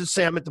 Let's just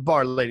say I'm at the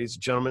bar, ladies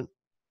and gentlemen.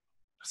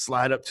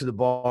 Slide up to the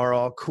bar,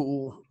 all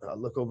cool. I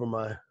look over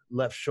my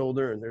left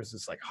shoulder, and there's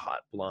this like hot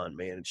blonde,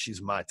 man, and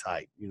she's my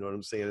type. You know what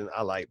I'm saying? And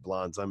I like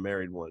blondes. I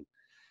married one.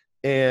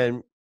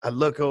 And I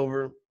look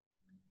over,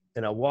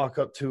 and I walk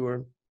up to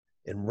her,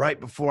 and right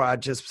before I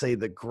just say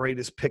the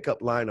greatest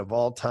pickup line of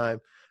all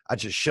time, I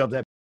just shove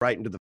that right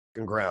into the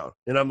fucking ground.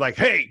 And I'm like,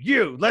 hey,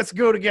 you, let's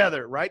go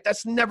together, right?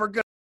 That's never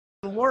going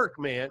to work,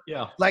 man.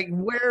 Yeah. Like,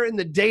 where in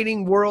the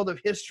dating world of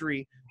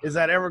history is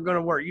that ever going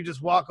to work? You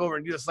just walk over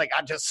and you just like,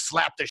 I just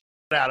slapped the shit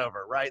out of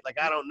her, right? Like,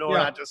 I don't know her.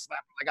 I just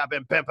slapped her. Like, I've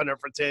been pimping her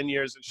for 10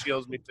 years and she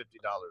owes me $50,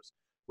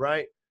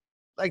 right?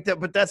 Like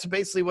that. But that's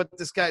basically what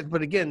this guy,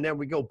 but again, then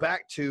we go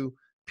back to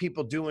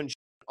people doing shit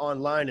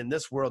online in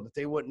this world that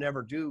they would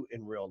never do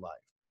in real life.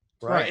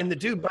 Right. And the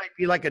dude might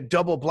be like a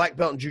double black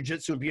belt in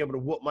jiu-jitsu and be able to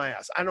whoop my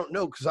ass. I don't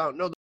know, because I don't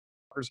know the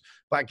fuckers,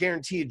 but I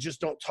guarantee you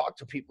just don't talk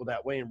to people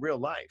that way in real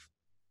life.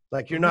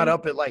 Like, you're not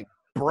up at like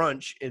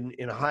brunch in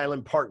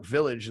Highland Park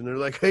Village and they're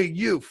like, hey,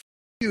 you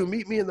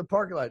meet me in the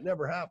parking lot. It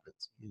never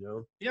happens,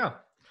 Yeah.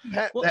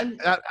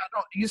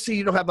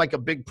 You don't have like a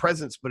big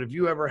presence, but have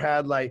you ever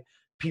had like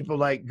people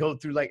like go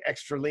through like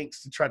extra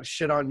links to try to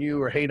shit on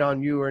you or hate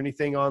on you or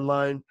anything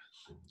online?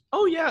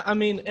 Oh yeah. I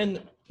mean, and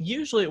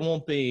usually it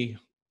won't be,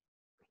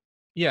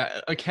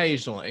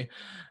 occasionally.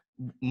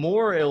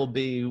 More it'll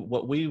be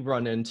what we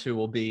run into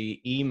will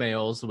be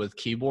emails with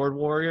keyboard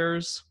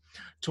warriors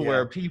to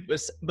where people,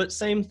 but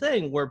same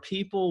thing, where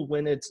people,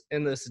 when it's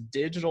in this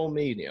digital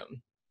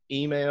medium,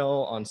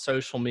 email, on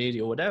social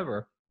media,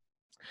 whatever,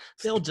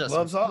 they'll just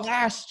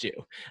blast you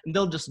and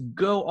they'll just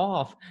go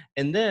off.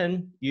 And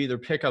then you either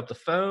pick up the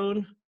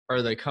phone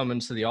or they come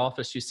into the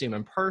office, you see them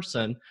in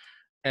person,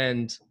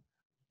 and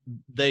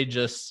they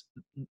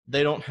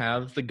don't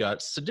have the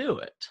guts to do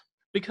it.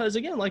 Because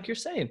again, like you're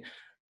saying,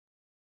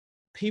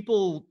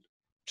 people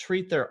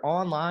treat their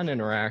online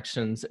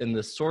interactions in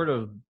this sort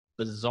of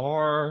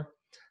bizarre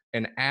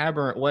and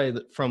aberrant way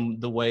from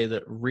the way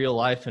that real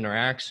life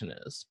interaction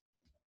is.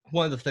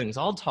 One of the things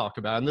I'll talk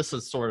about, and this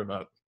is sort of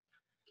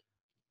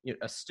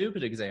a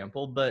stupid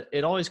example, but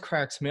it always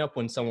cracks me up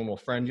when someone will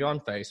friend you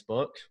on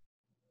Facebook,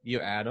 you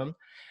add them,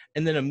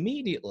 and then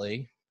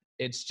immediately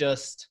it's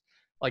just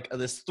like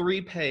this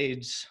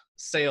 3-page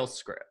sales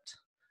script.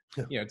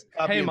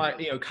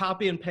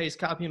 Copy and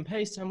paste.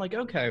 And I'm like,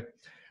 okay,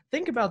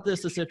 think about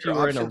this as if you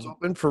were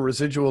open for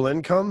residual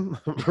income.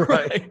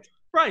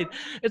 Right.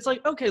 It's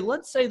like, okay,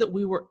 let's say that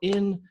we were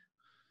in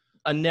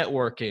a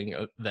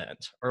networking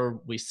event,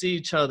 or we see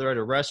each other at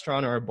a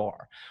restaurant or a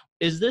bar.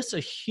 Is this a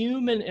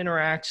human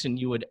interaction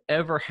you would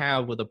ever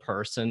have with a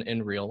person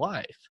in real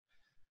life?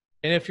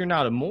 And if you're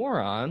not a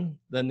moron,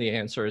 then the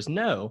answer is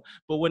no.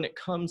 But when it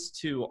comes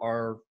to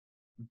our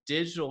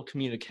digital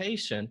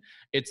communication,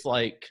 it's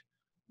like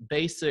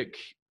basic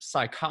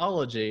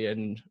psychology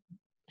and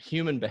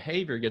human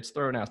behavior gets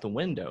thrown out the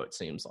window, it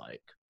seems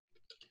like.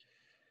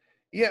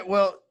 Yeah,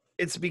 well,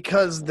 it's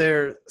because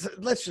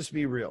let's just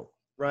be real,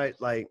 right?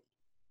 Like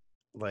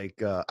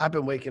I've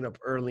been waking up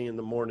early in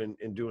the morning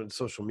and doing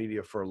social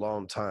media for a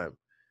long time.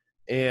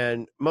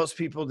 And most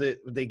people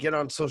they get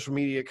on social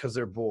media because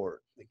they're bored.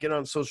 They get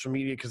on social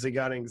media because they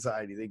got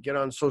anxiety. They get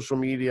on social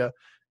media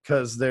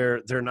because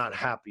they're not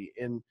happy.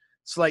 And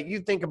it's like, you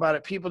think about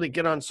it, people that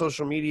get on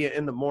social media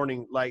in the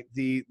morning, like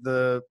the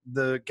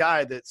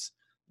guy that's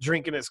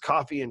drinking his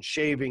coffee and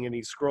shaving and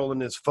he's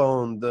scrolling his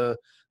phone, the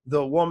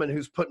woman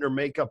who's putting her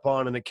makeup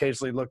on and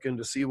occasionally looking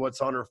to see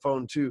what's on her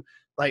phone too.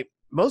 Like,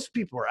 most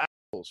people are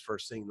assholes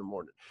first thing in the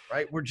morning,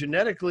 right? We're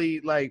genetically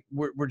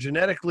we're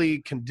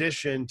genetically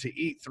conditioned to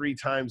eat 3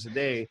 times a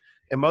day,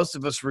 and most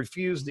of us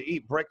refuse to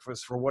eat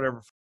breakfast for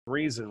whatever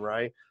reason,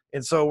 right?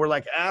 And so we're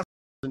like assholes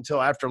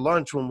until after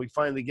lunch when we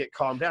finally get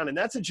calmed down. And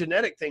that's a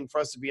genetic thing for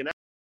us to be an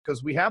asshole,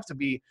 because we have to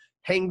be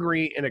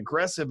hangry and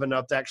aggressive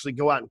enough to actually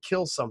go out and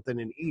kill something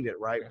and eat it,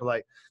 right? But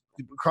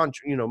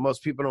you know,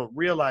 most people don't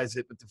realize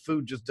it, but the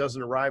food just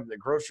doesn't arrive in the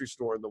grocery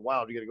store in the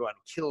wild. You got to go out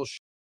and kill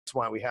shit. That's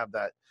why we have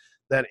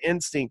that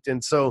instinct.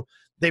 And so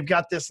they've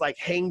got this like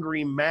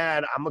hangry,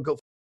 mad, I'm gonna go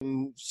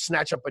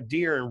snatch up a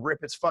deer and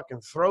rip its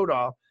fucking throat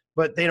off.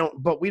 But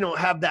we don't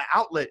have that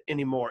outlet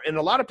anymore. And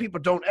a lot of people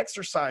don't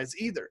exercise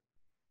either,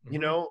 you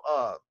know?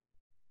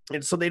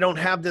 And so they don't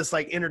have this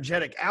like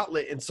energetic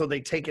outlet. And so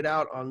they take it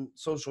out on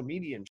social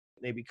media and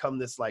they become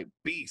this like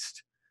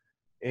beast.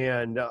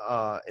 And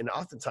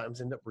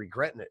oftentimes end up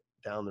regretting it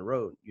down the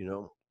road, you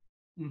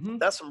know?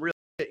 That's some real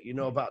shit, you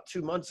know. About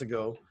 2 months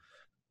ago,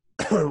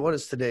 what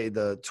is today,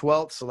 the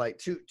 12th? So like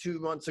two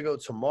months ago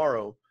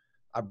tomorrow,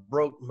 I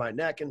broke my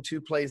neck in 2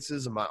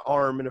 places and my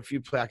arm in a few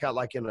places. I got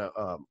like in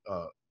a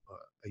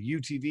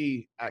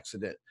UTV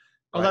accident.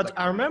 Oh, right?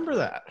 I remember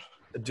that.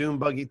 A dune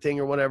buggy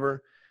thing or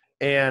whatever.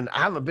 And I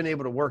haven't been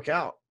able to work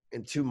out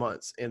in 2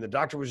 months. And the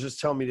doctor was just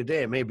telling me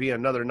today, it may be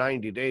another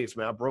 90 days,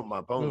 man. I broke my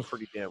bone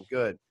pretty damn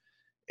good.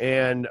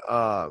 And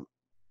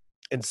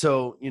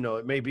so, you know,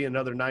 it may be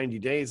another 90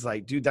 days.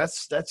 Like, dude,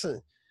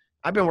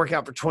 I've been working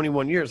out for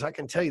 21 years. I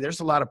can tell you there's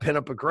a lot of pent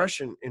up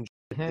aggression in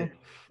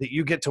that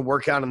you get to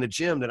work out in the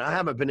gym that I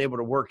haven't been able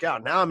to work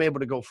out. Now I'm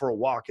able to go for a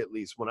walk at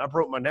least. When I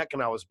broke my neck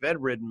and I was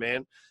bedridden,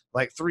 man,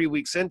 like 3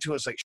 weeks into it,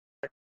 it's like,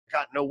 I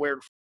got nowhere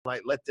to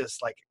like let this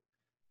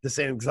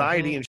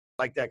anxiety and shit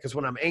like that. Cause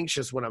when I'm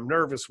anxious, when I'm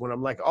nervous, when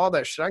I'm like all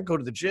that shit, I can go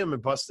to the gym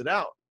and bust it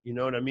out. You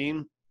know what I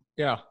mean?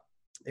 Yeah.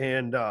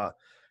 And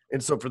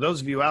so for those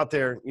of you out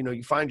there, you know,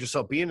 you find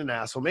yourself being an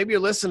asshole. Maybe you're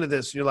listening to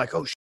this and you're like,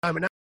 oh, I'm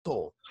an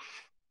asshole.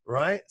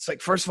 Right? It's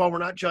like, first of all, we're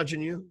not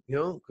judging you, you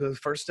know, the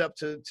first step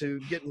to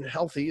getting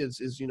healthy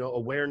is, you know,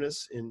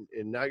 awareness. And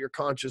now you're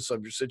conscious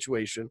of your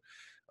situation.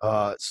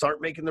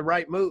 Start making the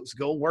right moves,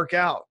 go work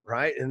out.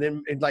 Right. And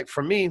then like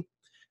for me,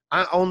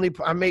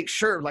 I make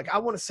sure, like, I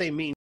want to say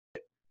mean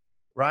shit,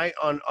 right.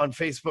 On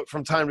Facebook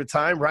from time to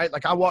time. Right.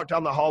 Like I walk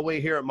down the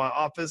hallway here at my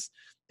office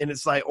and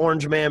it's like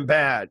Orange Man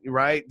bad.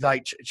 Right.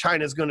 Like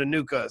China's going to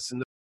nuke us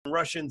and the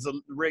Russians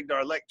rigged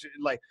our electric,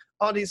 like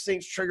all these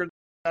things trigger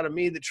out of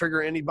me that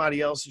trigger anybody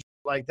else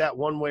like that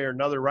one way or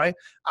another, right?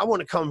 I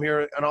want to come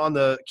here and on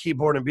the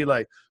keyboard and be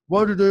like,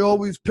 why do they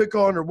always pick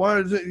on her?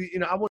 Why is it, you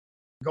know, I want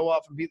to go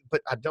off and be,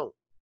 but I don't,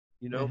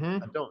 you know,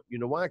 I don't, you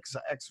know why? Because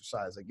I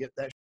exercise, I get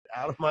that shit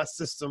out of my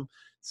system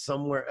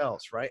somewhere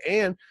else, right?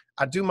 And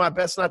I do my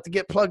best not to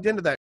get plugged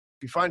into that.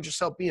 If you find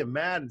yourself being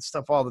mad and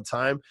stuff all the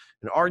time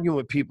and arguing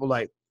with people,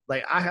 like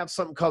I have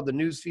something called the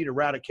Newsfeed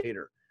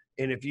Eradicator.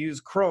 And if you use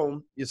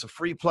Chrome, it's a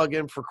free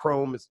plugin for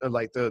Chrome. It's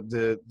like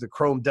the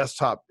Chrome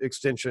desktop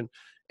extension.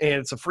 And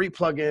it's a free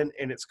plugin,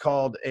 and it's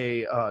called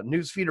a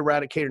Newsfeed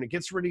Eradicator, and it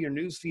gets rid of your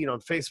newsfeed on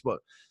Facebook.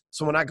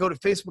 So when I go to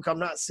Facebook, I'm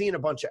not seeing a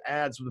bunch of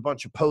ads with a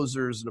bunch of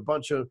posers and a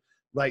bunch of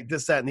like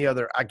this, that, and the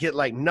other. I get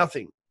like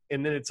nothing.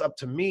 And then it's up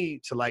to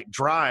me to like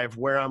drive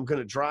where I'm going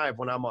to drive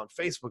when I'm on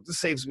Facebook. This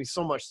saves me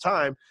so much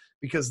time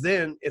because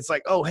then it's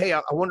like, oh, hey,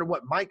 I wonder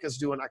what Micah's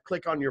doing. I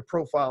click on your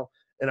profile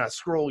and I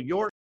scroll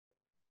your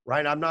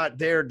right? I'm not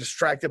there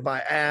distracted by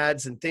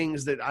ads and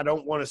things that I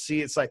don't want to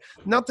see. It's like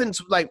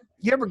nothing's like,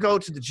 you ever go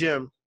to the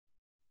gym and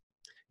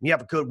you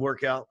have a good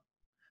workout,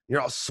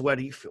 you're all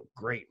sweaty, you feel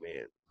great,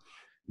 man.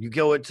 You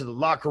go into the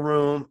locker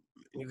room,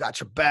 and you got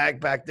your bag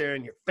back there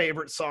and your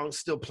favorite song's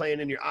still playing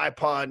in your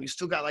iPod, and you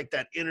still got like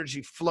that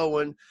energy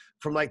flowing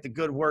from like the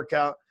good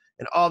workout.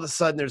 And all of a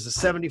sudden there's a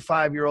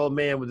 75-year-old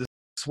man with his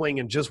swing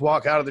and just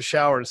walk out of the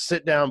shower and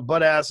sit down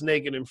butt ass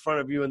naked in front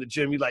of you in the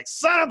gym. You're like,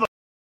 son of a,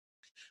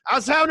 I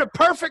was having a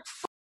perfect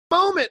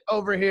moment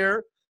over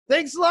here.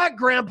 Thanks a lot,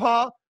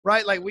 Grandpa.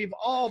 Right? Like we've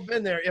all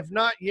been there. If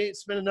not, you ain't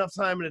spent enough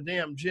time in a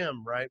damn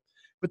gym, right?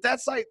 But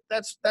that's like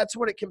that's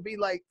what it can be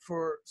like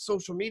for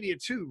social media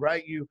too,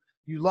 right? You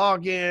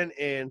log in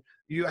and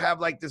you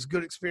have like this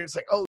good experience,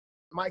 like, oh,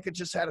 Micah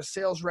just had a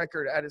sales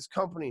record at his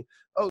company.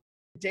 Oh,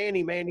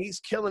 Danny, man, he's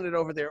killing it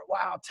over there.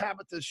 Wow,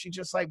 Tabitha, she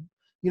just like,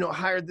 you know,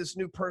 hired this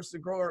new person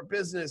to grow her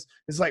business.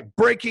 It's like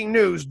breaking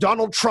news: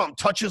 Donald Trump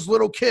touches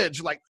little kids.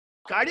 You're like,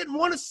 I didn't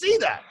want to see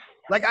that.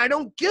 Like, I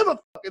don't give a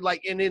fuck.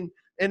 Like, and then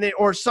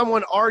or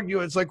someone argue,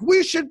 it's like,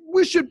 we should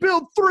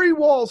build 3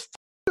 walls.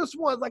 Just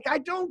one. Like, I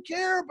don't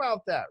care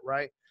about that,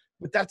 right?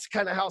 But that's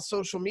kind of how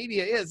social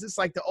media is. It's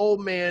like the old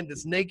man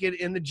that's naked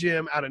in the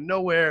gym out of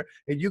nowhere,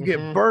 and you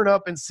get burned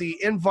up and see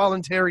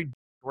involuntary,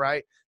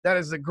 right? That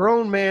is the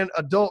grown man,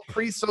 adult,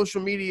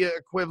 pre-social media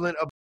equivalent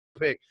of a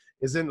pic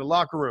is in the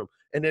locker room.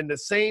 And then the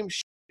same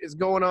shit is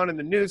going on in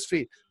the news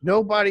feed.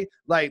 Nobody,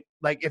 like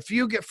if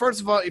you get, first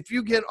of all, if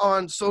you get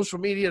on social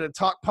media to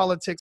talk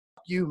politics,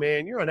 you,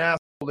 man, you're an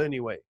asshole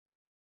anyway.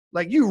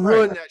 Like, you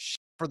ruin that shit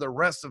for the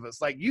rest of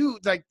us. Like, you,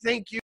 like,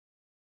 thank you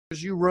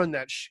because you run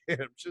that shit.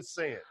 I'm just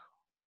saying.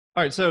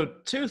 All right, so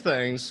 2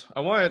 things. I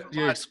wanted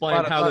you to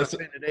explain how this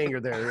anger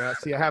there.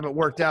 See, I haven't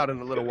worked out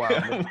in a little while.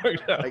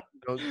 Like,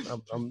 you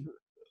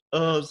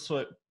know,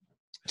 so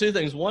 2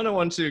 things. One, I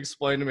want you to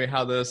explain to me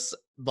how this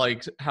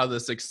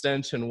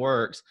extension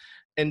works.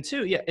 And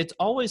 2, yeah, it's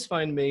always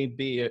fun to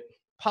me.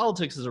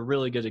 Politics is a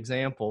really good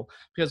example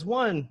because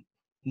 1,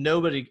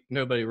 nobody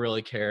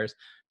really cares.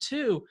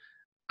 2,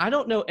 I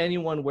don't know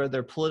anyone where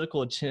their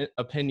political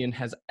opinion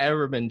has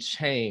ever been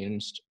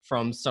changed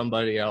from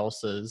somebody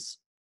else's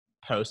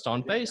post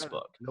on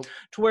Facebook. Nope.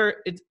 To where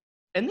it's,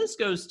 and this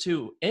goes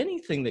to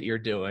anything that you're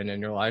doing in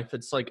your life.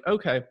 It's like,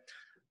 okay,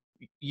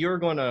 you're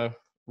going to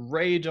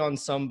rage on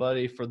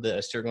somebody for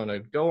this. You're going to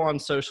go on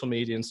social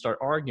media and start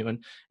arguing.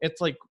 It's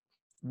like,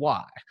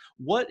 why?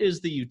 What is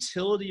the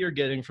utility you're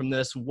getting from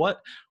this?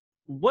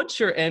 What's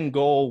your end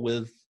goal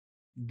with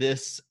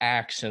this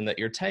action that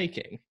you're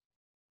taking?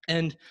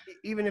 And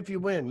even if you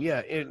win,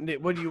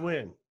 what do you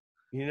win?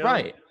 You know,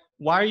 right?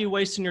 Why are you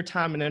wasting your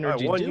time and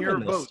energy one doing your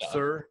this vote, stuff?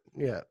 sir?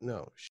 Yeah,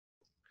 no.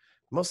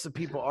 Most of the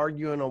people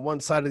arguing on one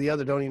side or the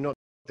other don't even know if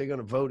they're going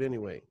to vote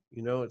anyway.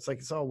 You know, it's like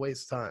it's all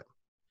waste time.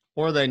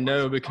 Or they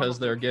know because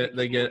they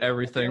get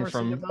everything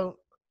from.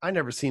 I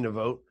never seen a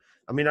vote.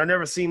 I mean, I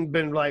never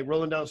been like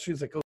rolling down the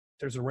streets like, oh,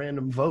 there's a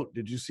random vote.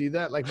 Did you see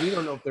that? Like, we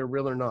don't know if they're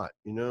real or not.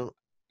 You know.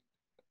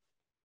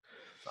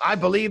 I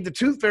believed the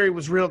tooth fairy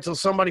was real until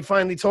somebody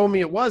finally told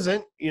me it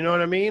wasn't. You know what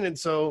I mean? And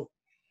so,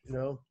 you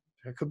know,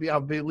 it could be I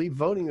believe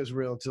voting is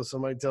real until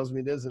somebody tells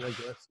me it isn't, I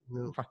guess. You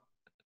know?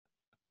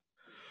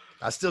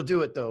 I still do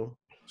it, though.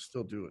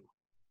 Still do it.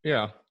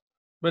 Yeah.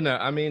 But no,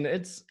 I mean,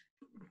 it's,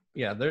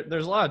 yeah,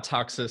 there's a lot of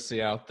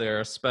toxicity out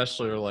there,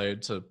 especially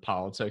related to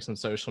politics and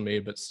social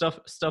media, but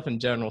stuff in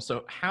general.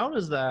 So how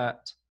does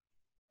that?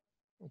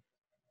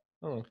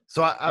 Oh.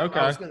 So I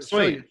was going to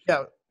show you.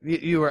 Yeah.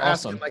 You were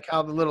asking like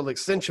how the little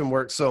extension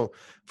works. So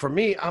for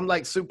me, I'm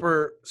like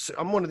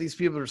I'm one of these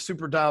people that are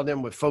super dialed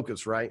in with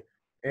focus, right?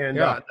 And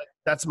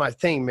that's my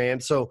thing, man.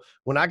 So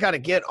when I got to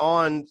get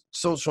on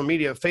social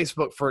media,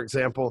 Facebook, for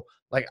example,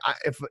 like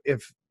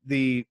if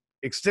the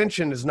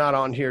extension is not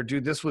on here,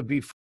 dude, this would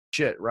be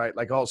shit, right?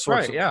 Like all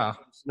sorts of and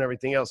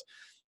everything else.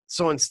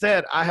 So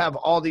instead, I have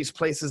all these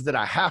places that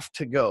I have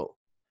to go.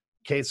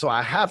 Okay, so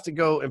I have to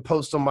go and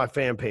post on my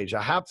fan page.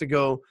 I have to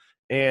go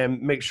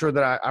and make sure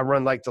that I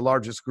run like the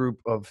largest group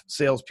of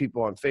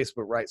salespeople on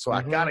Facebook, right? So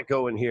I got to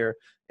go in here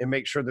and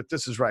make sure that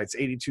this is right. It's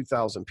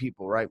 82,000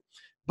 people, right?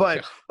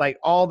 But like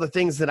all the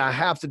things that I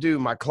have to do,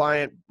 my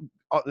client,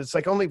 it's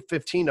like only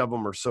 15 of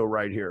them or so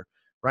right here,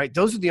 right?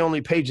 Those are the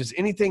only pages.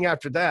 Anything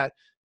after that,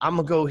 I'm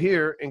going to go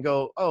here and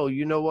go, oh,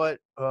 you know what?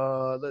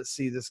 Let's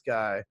see this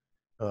guy,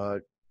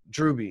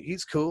 Drewby.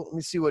 He's cool. Let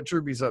me see what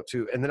Drewby's up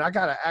to. And then I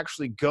got to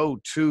actually go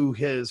to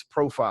his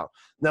profile.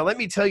 Now, let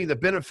me tell you the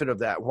benefit of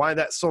that, why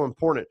that's so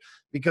important.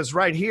 Because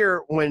right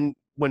here, when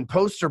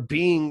posts are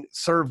being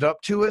served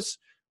up to us,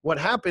 what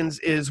happens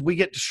is we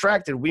get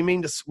distracted. We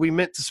meant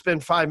to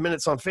spend 5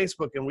 minutes on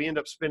Facebook and we end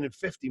up spending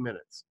 50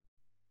 minutes,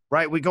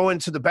 right? We go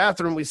into the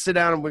bathroom, we sit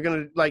down and we're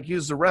going to like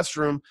use the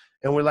restroom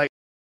and we're like,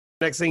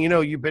 next thing you know,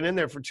 you've been in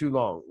there for too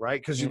long,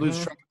 right? Because you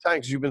lose track of time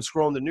because you've been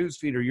scrolling the news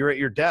feed or you're at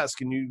your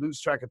desk and you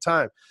lose track of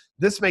time.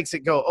 This makes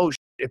it go, oh,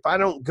 if I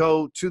don't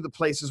go to the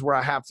places where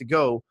I have to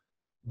go,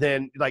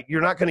 then like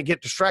you're not going to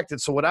get distracted.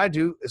 So what I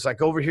do is I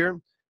go over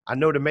here, I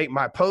know to make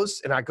my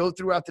posts and I go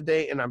throughout the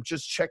day and I'm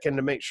just checking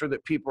to make sure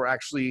that people are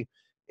actually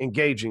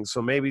engaging.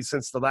 So maybe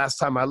since the last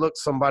time I looked,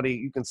 somebody,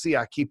 you can see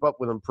I keep up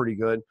with them pretty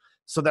good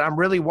so that I'm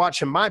really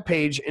watching my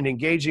page and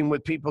engaging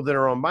with people that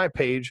are on my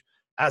page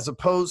as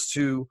opposed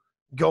to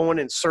going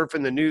and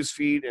surfing the news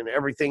feed and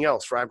everything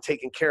else, right? I'm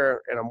taking care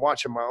and I'm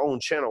watching my own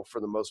channel for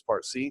the most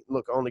part. See,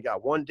 look, I only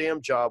got one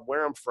damn job,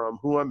 where I'm from,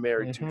 who I'm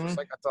married to, just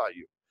like I taught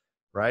you,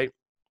 right?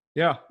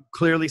 Yeah.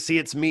 Clearly see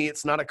it's me.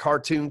 It's not a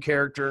cartoon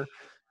character.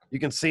 You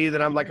can see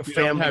that I'm like a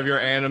family. Don't have your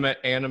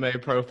anime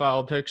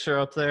profile picture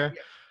up there?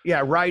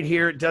 Yeah, right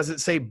here. It doesn't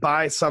say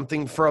buy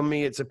something from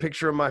me. It's a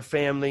picture of my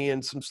family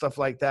and some stuff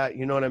like that.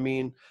 You know what I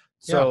mean?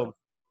 So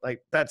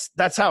like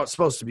that's how it's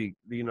supposed to be,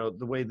 you know,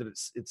 the way that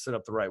it's set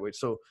up the right way.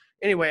 So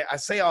anyway, I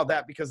say all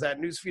that because that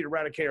newsfeed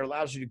eradicator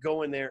allows you to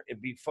go in there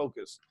and be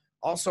focused.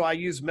 Also, I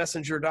use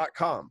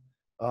messenger.com.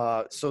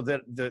 So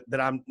that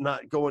I'm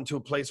not going to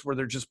a place where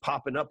they're just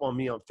popping up on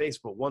me on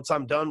Facebook. Once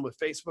I'm done with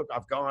Facebook,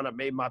 I've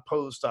made my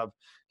post, I've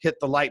hit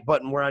the like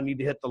button where I need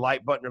to hit the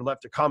like button or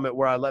left a comment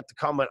where I left a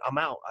comment, I'm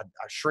out. I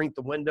shrink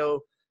the window,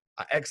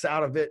 I X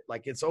out of it,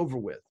 like it's over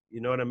with.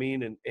 You know what I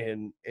mean?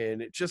 And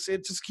it just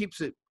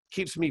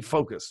keeps me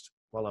focused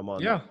while I'm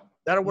on there.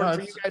 That'll work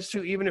for you guys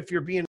too, even if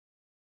you're being,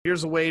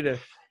 here's a way to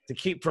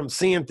keep from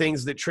seeing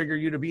things that trigger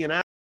you to be an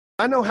addict.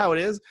 I know how it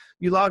is.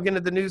 You log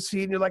into the news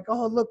feed and you're like,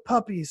 oh, look,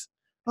 puppies.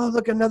 Oh,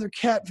 look, another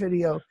cat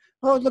video.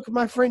 Oh, look at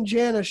my friend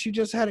Jana. She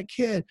just had a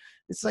kid.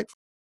 It's like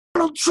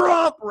Donald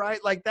Trump,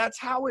 right? Like that's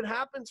how it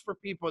happens for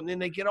people. And then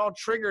they get all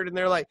triggered and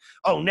they're like,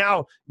 oh,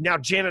 now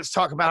Janet's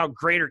talking about how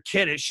great her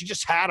kid is. She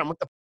just had him. What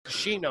the f does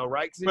she know,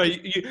 right?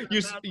 Right.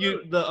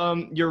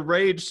 Your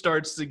rage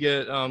starts to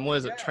get,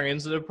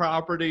 transitive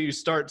property. You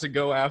start to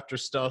go after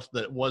stuff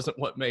that wasn't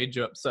what made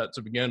you upset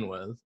to begin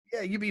with.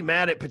 Yeah, you be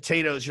mad at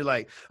potatoes. You're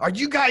like, are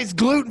you guys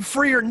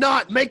gluten-free or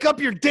not? Make up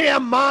your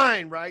damn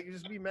mind, right? You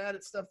just be mad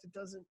at stuff that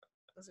doesn't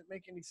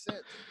make any sense.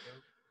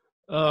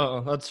 You know?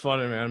 Oh, that's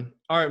funny, man.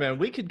 All right, man.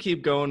 We could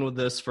keep going with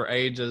this for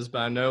ages, but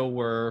I know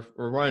we're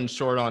running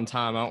short on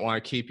time. I don't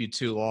want to keep you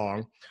too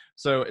long.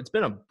 So it's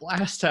been a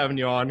blast having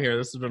you on here.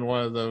 This has been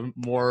one of the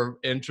more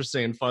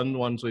interesting and fun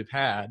ones we've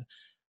had.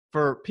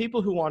 for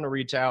people who want to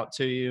reach out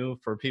to you,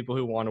 for people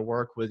who want to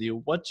work with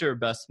you, what's your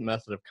best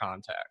method of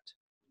contact?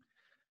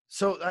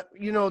 So,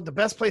 the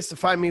best place to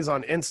find me is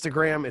on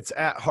Instagram. It's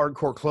at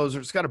Hardcore Closer.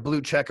 It's got a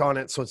blue check on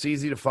it, so it's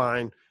easy to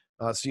find.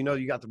 So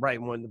you got the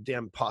right one. The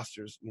damn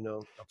imposters,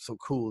 I'm so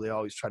cool. They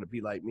always try to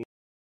be like me.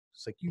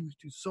 It's like, you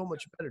do so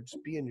much better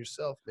just being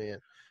yourself, man.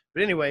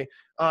 But anyway,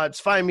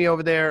 just find me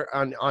over there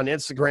on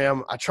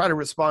Instagram. I try to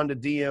respond to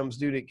DMs,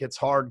 dude. It gets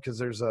hard because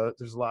there's a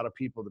lot of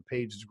people. The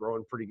page is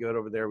growing pretty good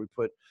over there. We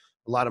put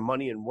a lot of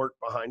money and work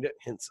behind it,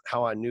 hence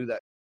how I knew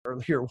that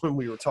earlier when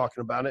we were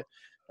talking about it.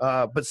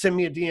 But send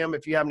me a DM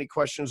if you have any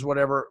questions,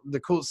 whatever. The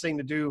coolest thing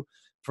to do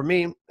for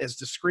me is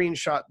to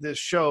screenshot this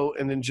show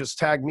and then just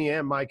tag me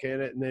and Micah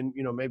in it. And then,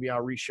 maybe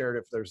I'll reshare it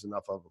if there's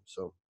enough of them.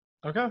 So,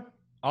 okay.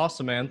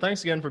 Awesome, man.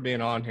 Thanks again for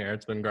being on here.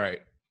 It's been great.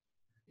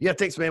 Yeah,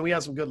 thanks, man. We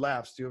had some good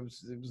laughs, too. It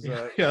was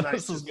yeah, nice.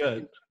 This is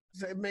good.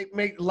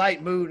 Make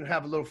light mood and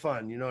have a little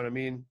fun. You know what I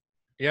mean?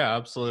 Yeah,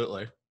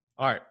 absolutely.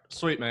 All right,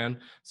 sweet, man.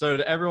 So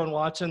to everyone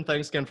watching,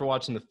 thanks again for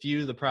watching The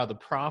Few, The Proud, The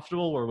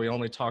Profitable, where we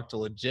only talk to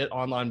legit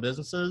online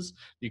businesses.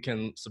 You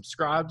can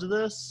subscribe to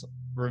this,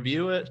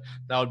 review it.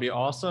 That would be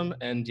awesome.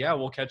 And yeah,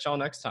 we'll catch y'all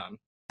next time.